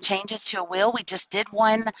to make some changes to a will. We just did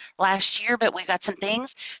one last year, but we got some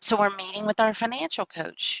things. So we're meeting with our financial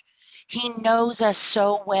coach. He knows us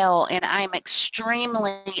so well, and I'm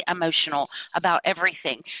extremely emotional about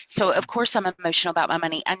everything. So of course I'm emotional about my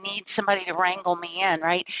money. I need somebody to wrangle me in,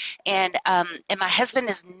 right? And my husband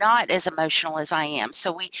is not as emotional as I am.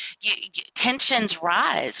 So tensions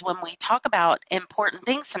rise when we talk about important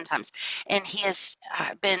things sometimes. And he has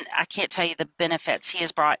been, I can't tell you the benefits he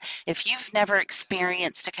has brought. If you've never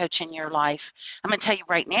experienced a coach in your life, I'm going to tell you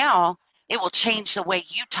right now, it will change the way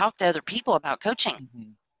you talk to other people about coaching. Mm-hmm.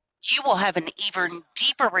 You will have an even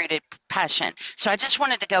deeper rooted passion. So I just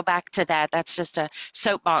wanted to go back to that. That's just a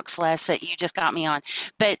soapbox, Les, that you just got me on.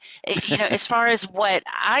 But, as far as what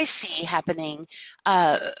I see happening,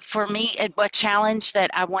 for me, a challenge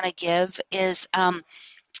that I want to give is one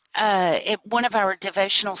of our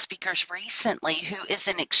devotional speakers recently, who is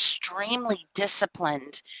an extremely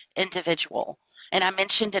disciplined individual. And I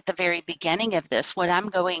mentioned at the very beginning of this, what I'm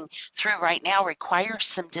going through right now requires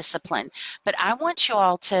some discipline. But I want you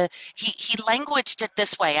all to, he languaged it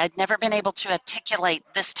this way. I'd never been able to articulate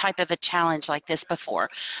this type of a challenge like this before.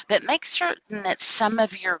 But make certain that some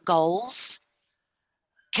of your goals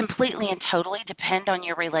completely and totally depend on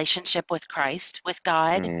your relationship with Christ, with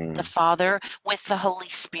God, the Father, with the Holy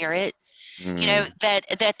Spirit. You know, that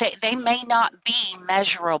they may not be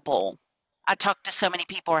measurable. I talked to so many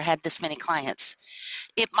people or had this many clients.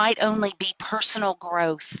 It might only be personal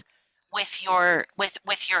growth with your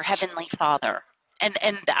heavenly Father. And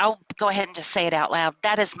I'll go ahead and just say it out loud.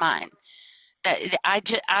 That is mine. That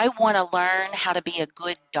I want to learn how to be a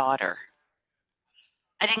good daughter.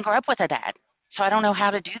 I didn't grow up with a dad, so I don't know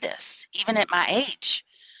how to do this. Even at my age,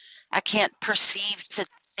 I can't perceive to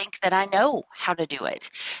think that I know how to do it.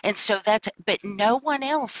 And so but no one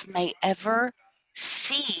else may ever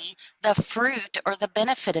see the fruit or the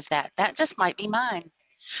benefit of that. That just might be mine.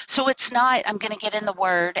 So it's not, I'm going to get in the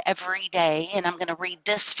Word every day and I'm going to read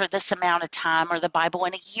this for this amount of time or the Bible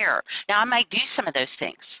in a year. Now, I might do some of those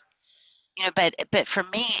things, but for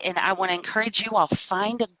me, and I want to encourage you all,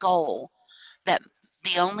 find a goal that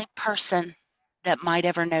the only person that might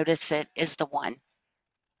ever notice it is the one.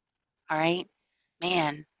 All right,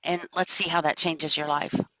 man, and let's see how that changes your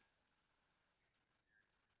life.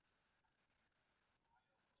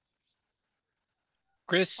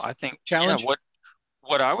 Chris, I think challenge.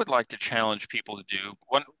 What I would like to challenge people to do,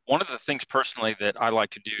 one of the things personally that I like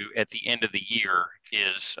to do at the end of the year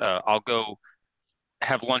is I'll go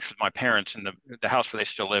have lunch with my parents in the house where they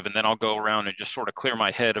still live, and then I'll go around and just sort of clear my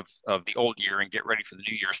head of the old year and get ready for the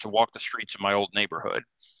new year's to walk the streets of my old neighborhood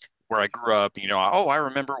where I grew up. Oh, I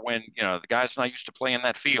remember when the guys and I used to play in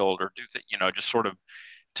that field, or do that, just sort of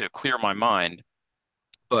to clear my mind.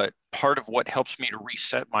 But part of what helps me to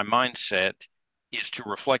reset my mindset is to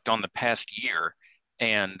reflect on the past year.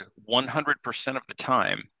 And 100% of the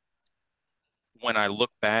time, when I look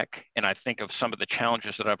back and I think of some of the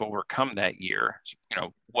challenges that I've overcome that year,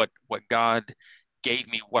 what God gave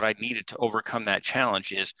me, what I needed to overcome that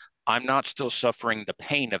challenge is I'm not still suffering the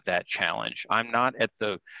pain of that challenge. I'm not at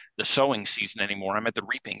the sowing season anymore. I'm at the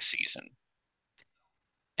reaping season.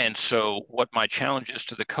 And so what my challenge is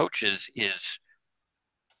to the coaches is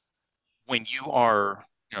when you are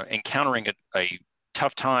encountering a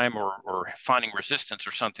tough time or finding resistance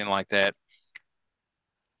or something like that,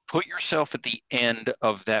 put yourself at the end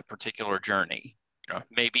of that particular journey.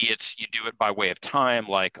 Maybe it's you do it by way of time,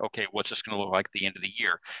 like, okay, what's this going to look like at the end of the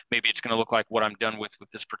year? Maybe it's going to look like what I'm done with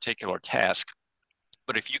this particular task.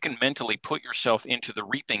 But if you can mentally put yourself into the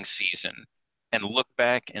reaping season and look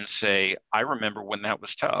back and say, I remember when that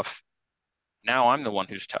was tough. Now I'm the one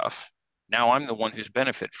who's tough. Now I'm the one who's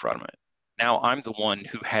benefited from it. Now I'm the one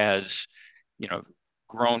who has,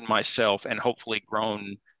 grown myself and hopefully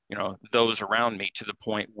grown, those around me to the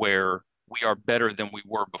point where we are better than we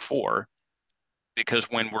were before. Because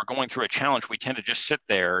when we're going through a challenge, we tend to just sit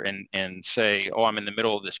there and say, oh, I'm in the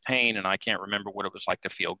middle of this pain and I can't remember what it was like to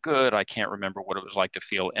feel good. I can't remember what it was like to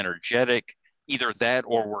feel energetic. Either that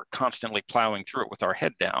or we're constantly plowing through it with our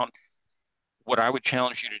head down. What I would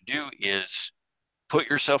challenge you to do is put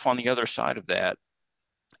yourself on the other side of that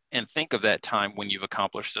and think of that time when you've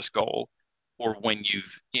accomplished this goal, or when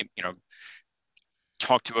you've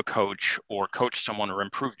talked to a coach or coached someone or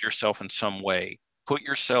improved yourself in some way. Put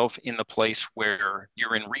yourself in the place where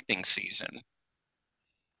you're in reaping season,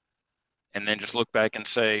 and then just look back and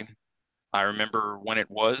say, I remember when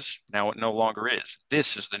it was, now it no longer is.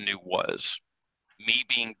 This is the new was. Me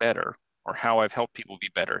being better, or how I've helped people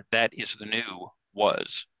be better. That is the new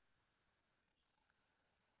was.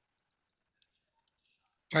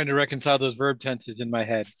 Trying to reconcile those verb tenses in my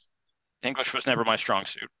head. English was never my strong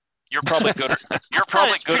suit. You're probably good. You're I thought probably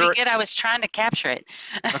it was good. pretty good. I was trying to capture it.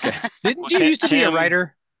 Okay. Didn't you used to be a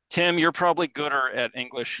writer? Tim, you're probably gooder at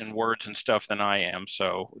English and words and stuff than I am.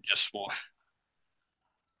 So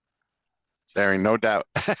There ain't no doubt.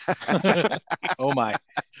 Oh my.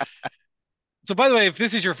 So by the way, if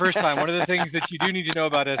this is your first time, one of the things that you do need to know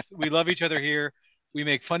about us, we love each other here. We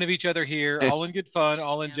make fun of each other here, all in good fun,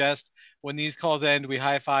 all in jest. When these calls end, we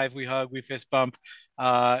high five, we hug, we fist bump.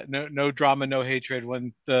 No drama, no hatred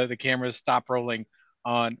when the cameras stop rolling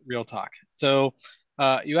on Real Talk. So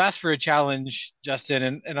you asked for a challenge,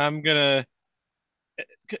 Justin, and I'm gonna,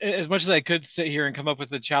 as much as I could sit here and come up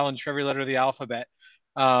with a challenge for every letter of the alphabet,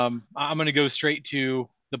 I'm gonna go straight to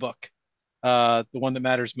the book, the one that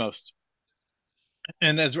matters most.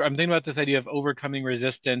 And as I'm thinking about this idea of overcoming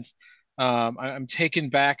resistance, I'm taken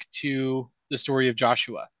back to the story of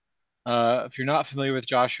Joshua. If you're not familiar with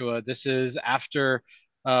Joshua, this is after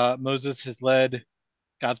Moses has led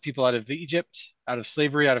God's people out of Egypt, out of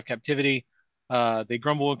slavery, out of captivity. They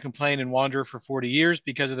grumble and complain and wander for 40 years.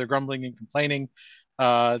 Because of their grumbling and complaining,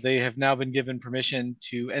 they have now been given permission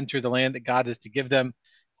to enter the land that God is to give them.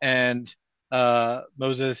 And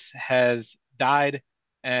Moses has died.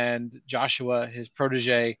 and Joshua, his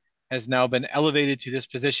protege, has now been elevated to this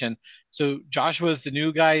position. So Joshua is the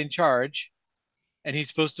new guy in charge, and he's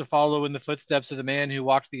supposed to follow in the footsteps of the man who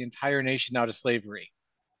walked the entire nation out of slavery,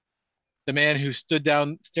 the man who stared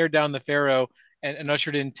down the Pharaoh and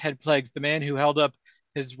ushered in 10 plagues, the man who held up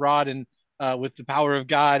his rod and with the power of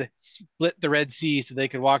God, split the Red Sea so they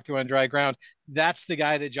could walk through on dry ground. That's the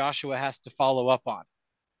guy that Joshua has to follow up on,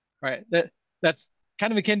 right? That's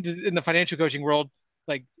kind of akin to in the financial coaching world.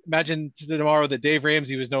 Like imagine tomorrow that Dave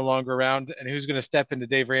Ramsey was no longer around, and who's going to step into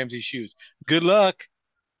Dave Ramsey's shoes? Good luck,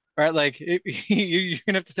 right? Like you're going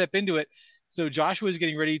to have to step into it. So Joshua is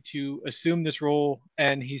getting ready to assume this role,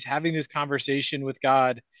 and he's having this conversation with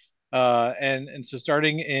God. And so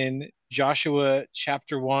starting in Joshua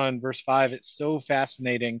chapter 1, verse 5, it's so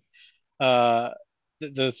fascinating. The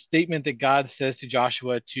statement that God says to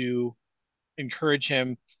Joshua to encourage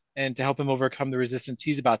him and to help him overcome the resistance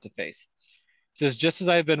he's about to face. It says, just as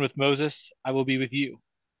I have been with Moses, I will be with you.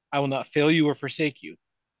 I will not fail you or forsake you.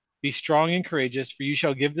 Be strong and courageous, for you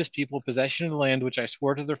shall give this people possession of the land which I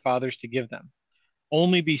swore to their fathers to give them.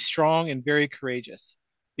 Only be strong and very courageous.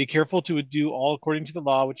 Be careful to do all according to the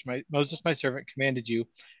law which Moses my servant commanded you.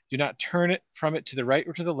 Do not turn it from it to the right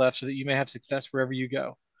or to the left, so that you may have success wherever you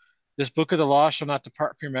go. This book of the law shall not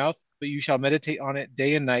depart from your mouth, but you shall meditate on it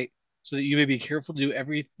day and night, so that you may be careful to do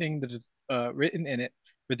everything that is written in it.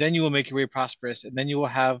 For then you will make your way prosperous, and then you will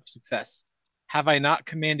have success. Have I not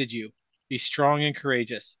commanded you? Be strong and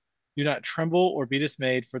courageous. Do not tremble or be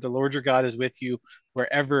dismayed, for the Lord your God is with you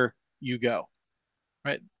wherever you go.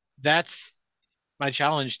 Right? That's my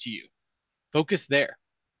challenge to you. Focus there.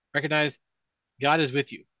 Recognize God is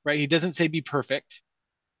with you. Right? He doesn't say be perfect.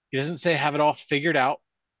 He doesn't say have it all figured out.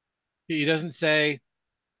 He doesn't say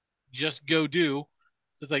just go do.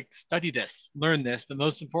 So it's like study this, learn this, but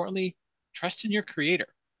most importantly, trust in your creator.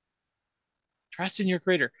 Trust in your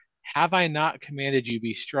creator. Have I not commanded you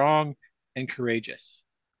be strong and courageous?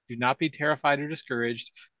 Do not be terrified or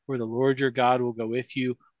discouraged, for the Lord your God will go with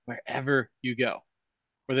you wherever you go.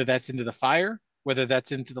 Whether that's into the fire, whether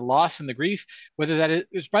that's into the loss and the grief, whether that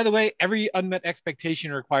is, by the way, every unmet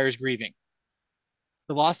expectation requires grieving.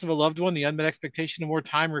 The loss of a loved one, the unmet expectation of more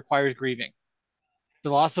time requires grieving. The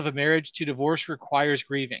loss of a marriage to divorce requires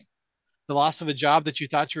grieving. The loss of a job that you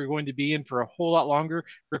thought you were going to be in for a whole lot longer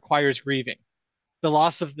requires grieving. The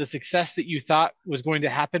loss of the success that you thought was going to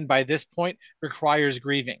happen by this point requires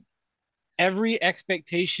grieving. Every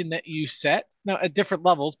expectation that you set, now at different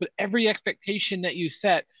levels, but every expectation that you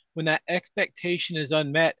set, when that expectation is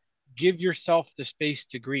unmet, give yourself the space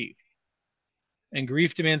to grieve. And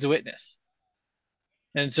grief demands a witness.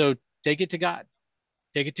 And so take it to God,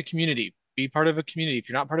 take it to community, be part of a community. If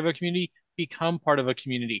you're not part of a community, become part of a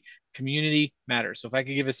community. Community matters. So if I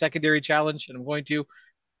could give a secondary challenge, and I'm going to,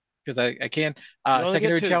 because I can,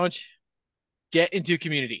 secondary challenge, get into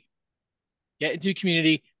community. Get into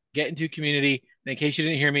community, get into community. And in case you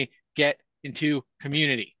didn't hear me, get into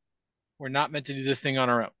community. We're not meant to do this thing on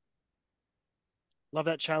our own. Love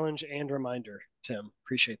that challenge and reminder, Tim.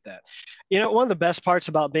 Appreciate that. You know, one of the best parts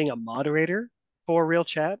about being a moderator for Real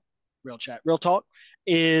Talk,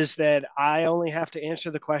 is that I only have to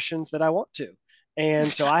answer the questions that I want to.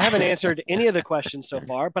 And so I haven't answered any of the questions so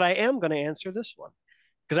far, but I am going to answer this one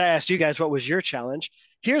because I asked you guys what was your challenge.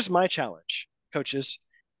 Here's my challenge, coaches,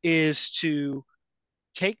 is to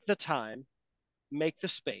take the time, make the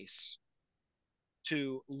space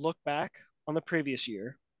to look back on the previous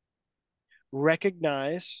year,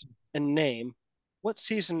 recognize and name what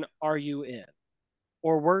season are you in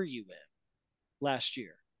or were you in last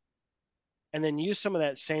year, and then use some of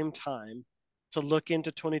that same time to look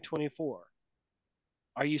into 2024.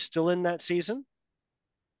 Are you still in that season?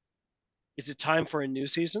 Is it time for a new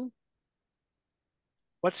season?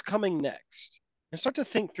 What's coming next? And start to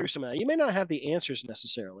think through some of that. You may not have the answers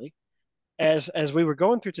necessarily. As we were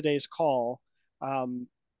going through today's call,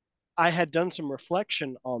 I had done some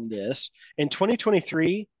reflection on this. In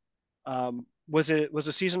 2023, was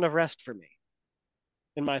a season of rest for me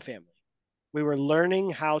and my family. We were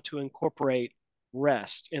learning how to incorporate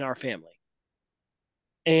rest in our family.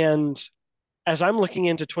 And as I'm looking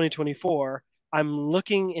into 2024, I'm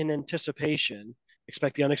looking in anticipation,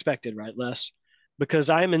 expect the unexpected, right, Les? Because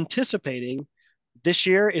I'm anticipating this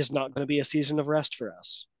year is not going to be a season of rest for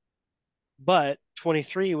us. But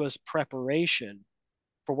 23 was preparation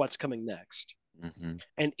for what's coming next. Mm-hmm.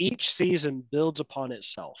 And each season builds upon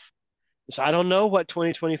itself. So I don't know what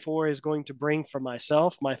 2024 is going to bring for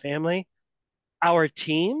myself, my family, our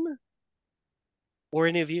team, or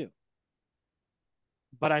any of you.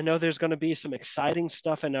 But I know there's going to be some exciting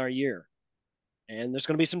stuff in our year. And there's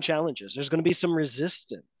going to be some challenges. There's going to be some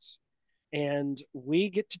resistance. and we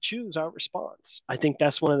get to choose our response. I think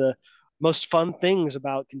that's one of the most fun things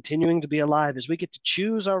about continuing to be alive is we get to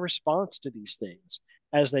choose our response to these things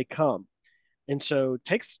as they come. And so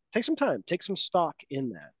take some time, take some stock in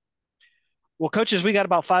that. Well, coaches, we got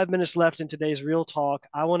about 5 minutes left in today's real talk.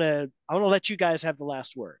 I want to let you guys have the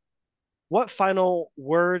last word. What final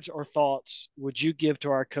words or thoughts would you give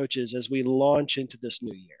to our coaches as we launch into this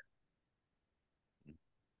new year?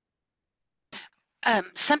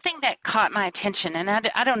 Something that caught my attention, and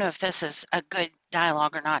I don't know if this is a good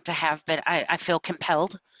dialogue or not to have, but I feel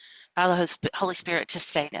compelled by the Holy Spirit to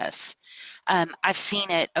say this. I've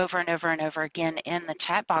seen it over and over and over again in the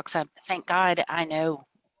chat box. Thank God I know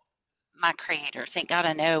my Creator. Thank God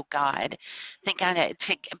I know God. Thank God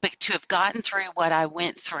to have gotten through what I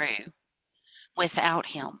went through without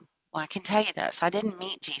Him. Well, I can tell you this: I didn't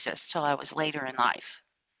meet Jesus till I was later in life,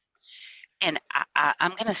 and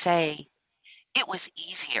I'm going to say it was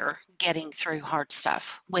easier getting through hard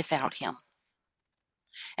stuff without Him.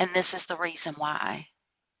 And this is the reason why.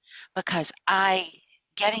 Because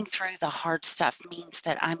getting through the hard stuff means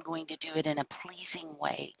that I'm going to do it in a pleasing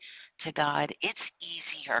way to God. It's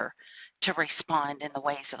easier to respond in the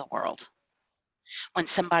ways of the world. When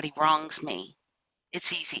somebody wrongs me,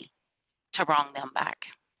 it's easy to wrong them back.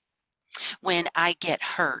 When I get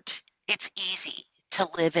hurt, it's easy to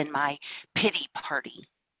live in my pity party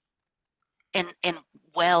and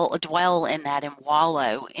dwell in that and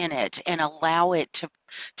wallow in it and allow it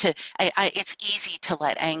to it's easy to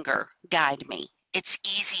let anger guide me. It's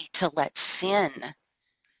easy to let sin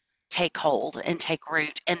take hold and take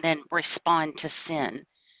root and then respond to sin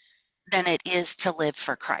than it is to live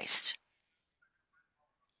for Christ.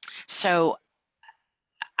 So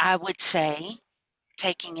I would say,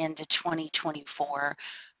 taking into 2024,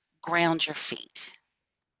 ground your feet,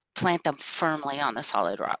 plant them firmly on the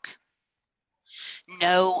solid rock.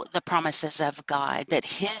 Know the promises of God, that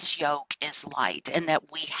His yoke is light and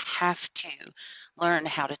that we have to learn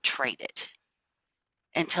how to trade it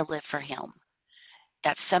and to live for Him.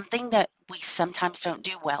 That's something that we sometimes don't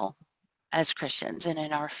do well as Christians and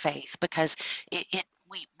in our faith, because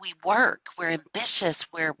we work, we're ambitious,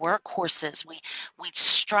 we're workhorses, we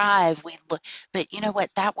strive, we look, but you know what?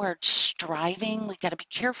 That word striving, we got to be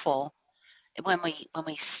careful when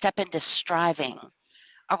we step into striving.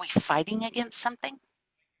 Are we fighting against something?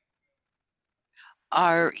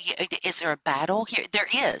 Is there a battle here? There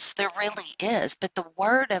really is. But the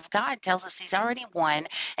Word of God tells us He's already won,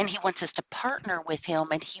 and He wants us to partner with Him,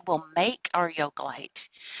 and He will make our yoke light.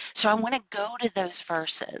 So I want to go to those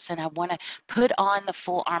verses, and I want to put on the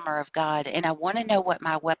full armor of God, and I want to know what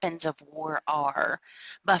my weapons of war are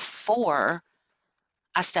before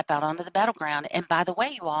I step out onto the battleground. And by the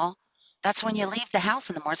way, you all, that's when you leave the house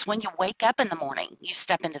in the morning. It's when you wake up in the morning, you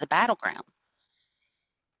step into the battleground.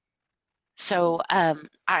 So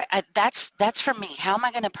that's for me. How am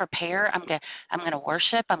I going to prepare? I'm going to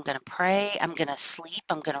worship. I'm going to pray. I'm going to sleep.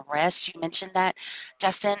 I'm going to rest. You mentioned that,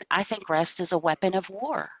 Justin. I think rest is a weapon of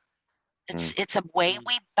war. It's a way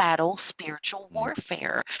we battle spiritual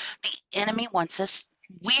warfare. The enemy wants us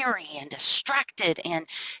weary and distracted and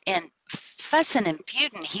fussing and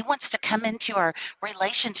feuding. He wants to come into our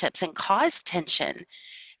relationships and cause tension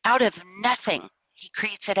out of nothing. He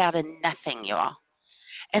creates it out of nothing, y'all.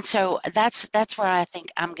 And so that's where I think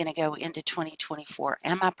I'm going to go into 2024.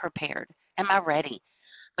 Am I prepared? Am I ready?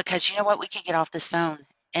 Because you know what? We could get off this phone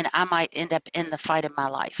and I might end up in the fight of my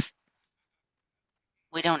life.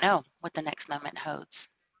 We don't know what the next moment holds.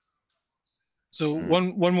 So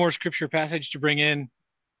one more scripture passage to bring in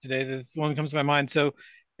today. This one that comes to my mind. So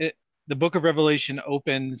the book of Revelation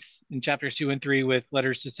opens in chapters 2 and 3 with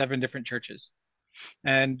letters to 7 different churches.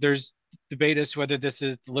 And there's debate as to whether this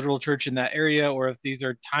is the literal church in that area or if these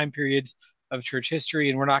are time periods of church history.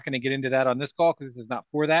 And we're not going to get into that on this call because this is not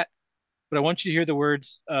for that. But I want you to hear the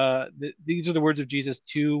words. These are the words of Jesus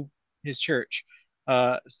to His church,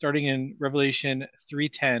 starting in Revelation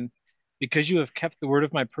 3:10. Because you have kept the word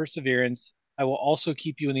of my perseverance, I will also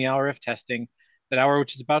keep you in the hour of testing, that hour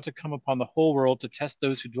which is about to come upon the whole world to test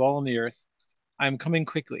those who dwell on the earth. I am coming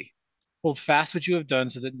quickly. Hold fast what you have done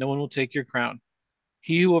so that no one will take your crown.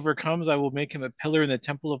 He who overcomes, I will make him a pillar in the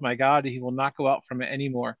temple of my God. He will not go out from it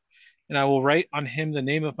anymore. And I will write on him the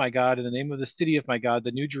name of my God and the name of the city of my God,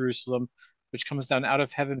 the new Jerusalem, which comes down out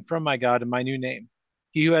of heaven from my God, and my new name.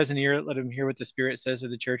 He who has an ear, let him hear what the Spirit says to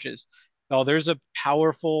the churches. Well, there's a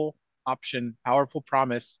powerful option, powerful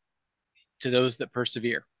promise to those that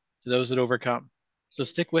persevere, to those that overcome. So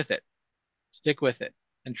stick with it. Stick with it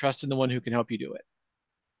and trust in the one who can help you do it.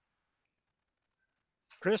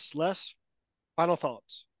 Chris, Les, final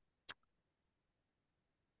thoughts.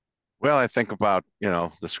 Well, I think about,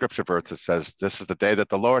 the scripture verse that says, "This is the day that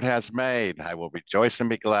the Lord has made. I will rejoice and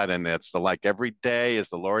be glad in it." It's like every day is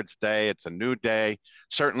the Lord's day. It's a new day.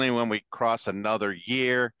 Certainly when we cross another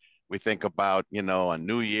year, we think about, a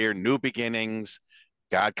new year, new beginnings.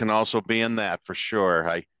 God can also be in that for sure.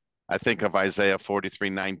 I think of Isaiah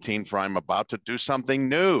 43:19, "For I'm about to do something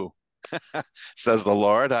new, says the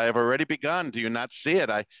Lord. I have already begun. Do you not see it?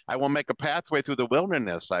 I will make a pathway through the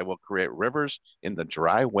wilderness. I will create rivers in the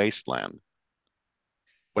dry wasteland."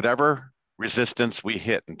 Whatever resistance we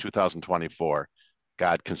hit in 2024,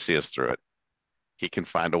 God can see us through it. He can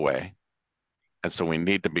find a way. And so we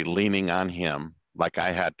need to be leaning on Him, like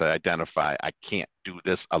I had to identify, I can't do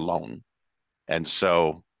this alone. And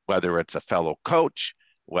so whether it's a fellow coach,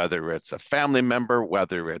 whether it's a family member,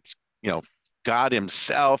 whether it's, God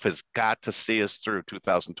Himself has got to see us through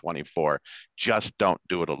 2024. Just don't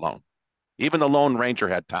do it alone. Even the Lone Ranger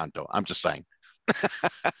had Tonto. I'm just saying.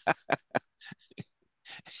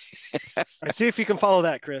 All right, see if you can follow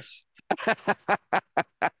that, Chris.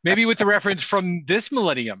 Maybe with the reference from this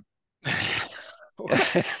millennium.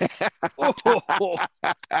 Oh.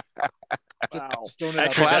 Wow.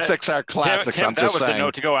 Classics are classics. Tim, I'm that just was saying. the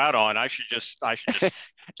note to go out on. I should just keep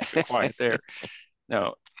it quiet there.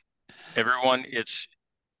 No, everyone, it's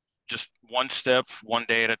just one step, one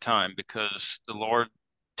day at a time, because the Lord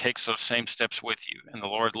takes those same steps with you, and the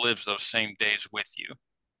Lord lives those same days with you.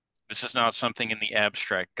 This is not something in the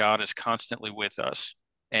abstract. God is constantly with us,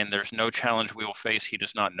 and there's no challenge we will face He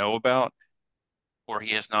does not know about or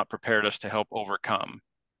He has not prepared us to help overcome.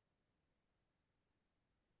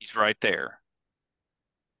 He's right there.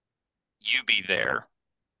 You be there.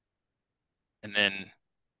 And then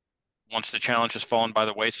once the challenge has fallen by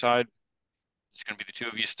the wayside, it's going to be the two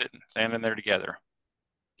of you standing there together,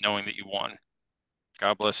 knowing that you won.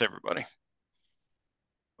 God bless everybody.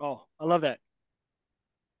 Oh, I love that.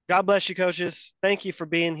 God bless you, coaches. Thank you for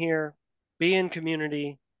being here. Be in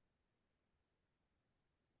community.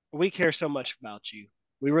 We care so much about you.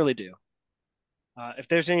 We really do. If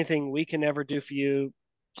there's anything we can ever do for you,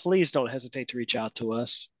 please don't hesitate to reach out to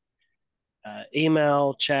us.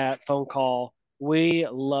 Email, chat, phone call. We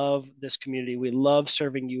love this community. We love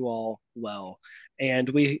serving you all well. And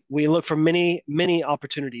we look for many, many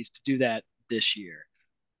opportunities to do that this year,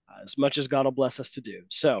 as much as God will bless us to do.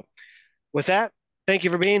 So with that, thank you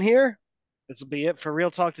for being here. This will be it for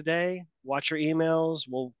Real Talk today. Watch your emails.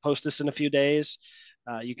 We'll post this in a few days.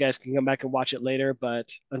 You guys can come back and watch it later.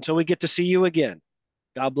 But until we get to see you again,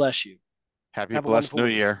 God bless you. Happy Have a blessed wonderful New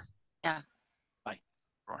week. Year. Yeah.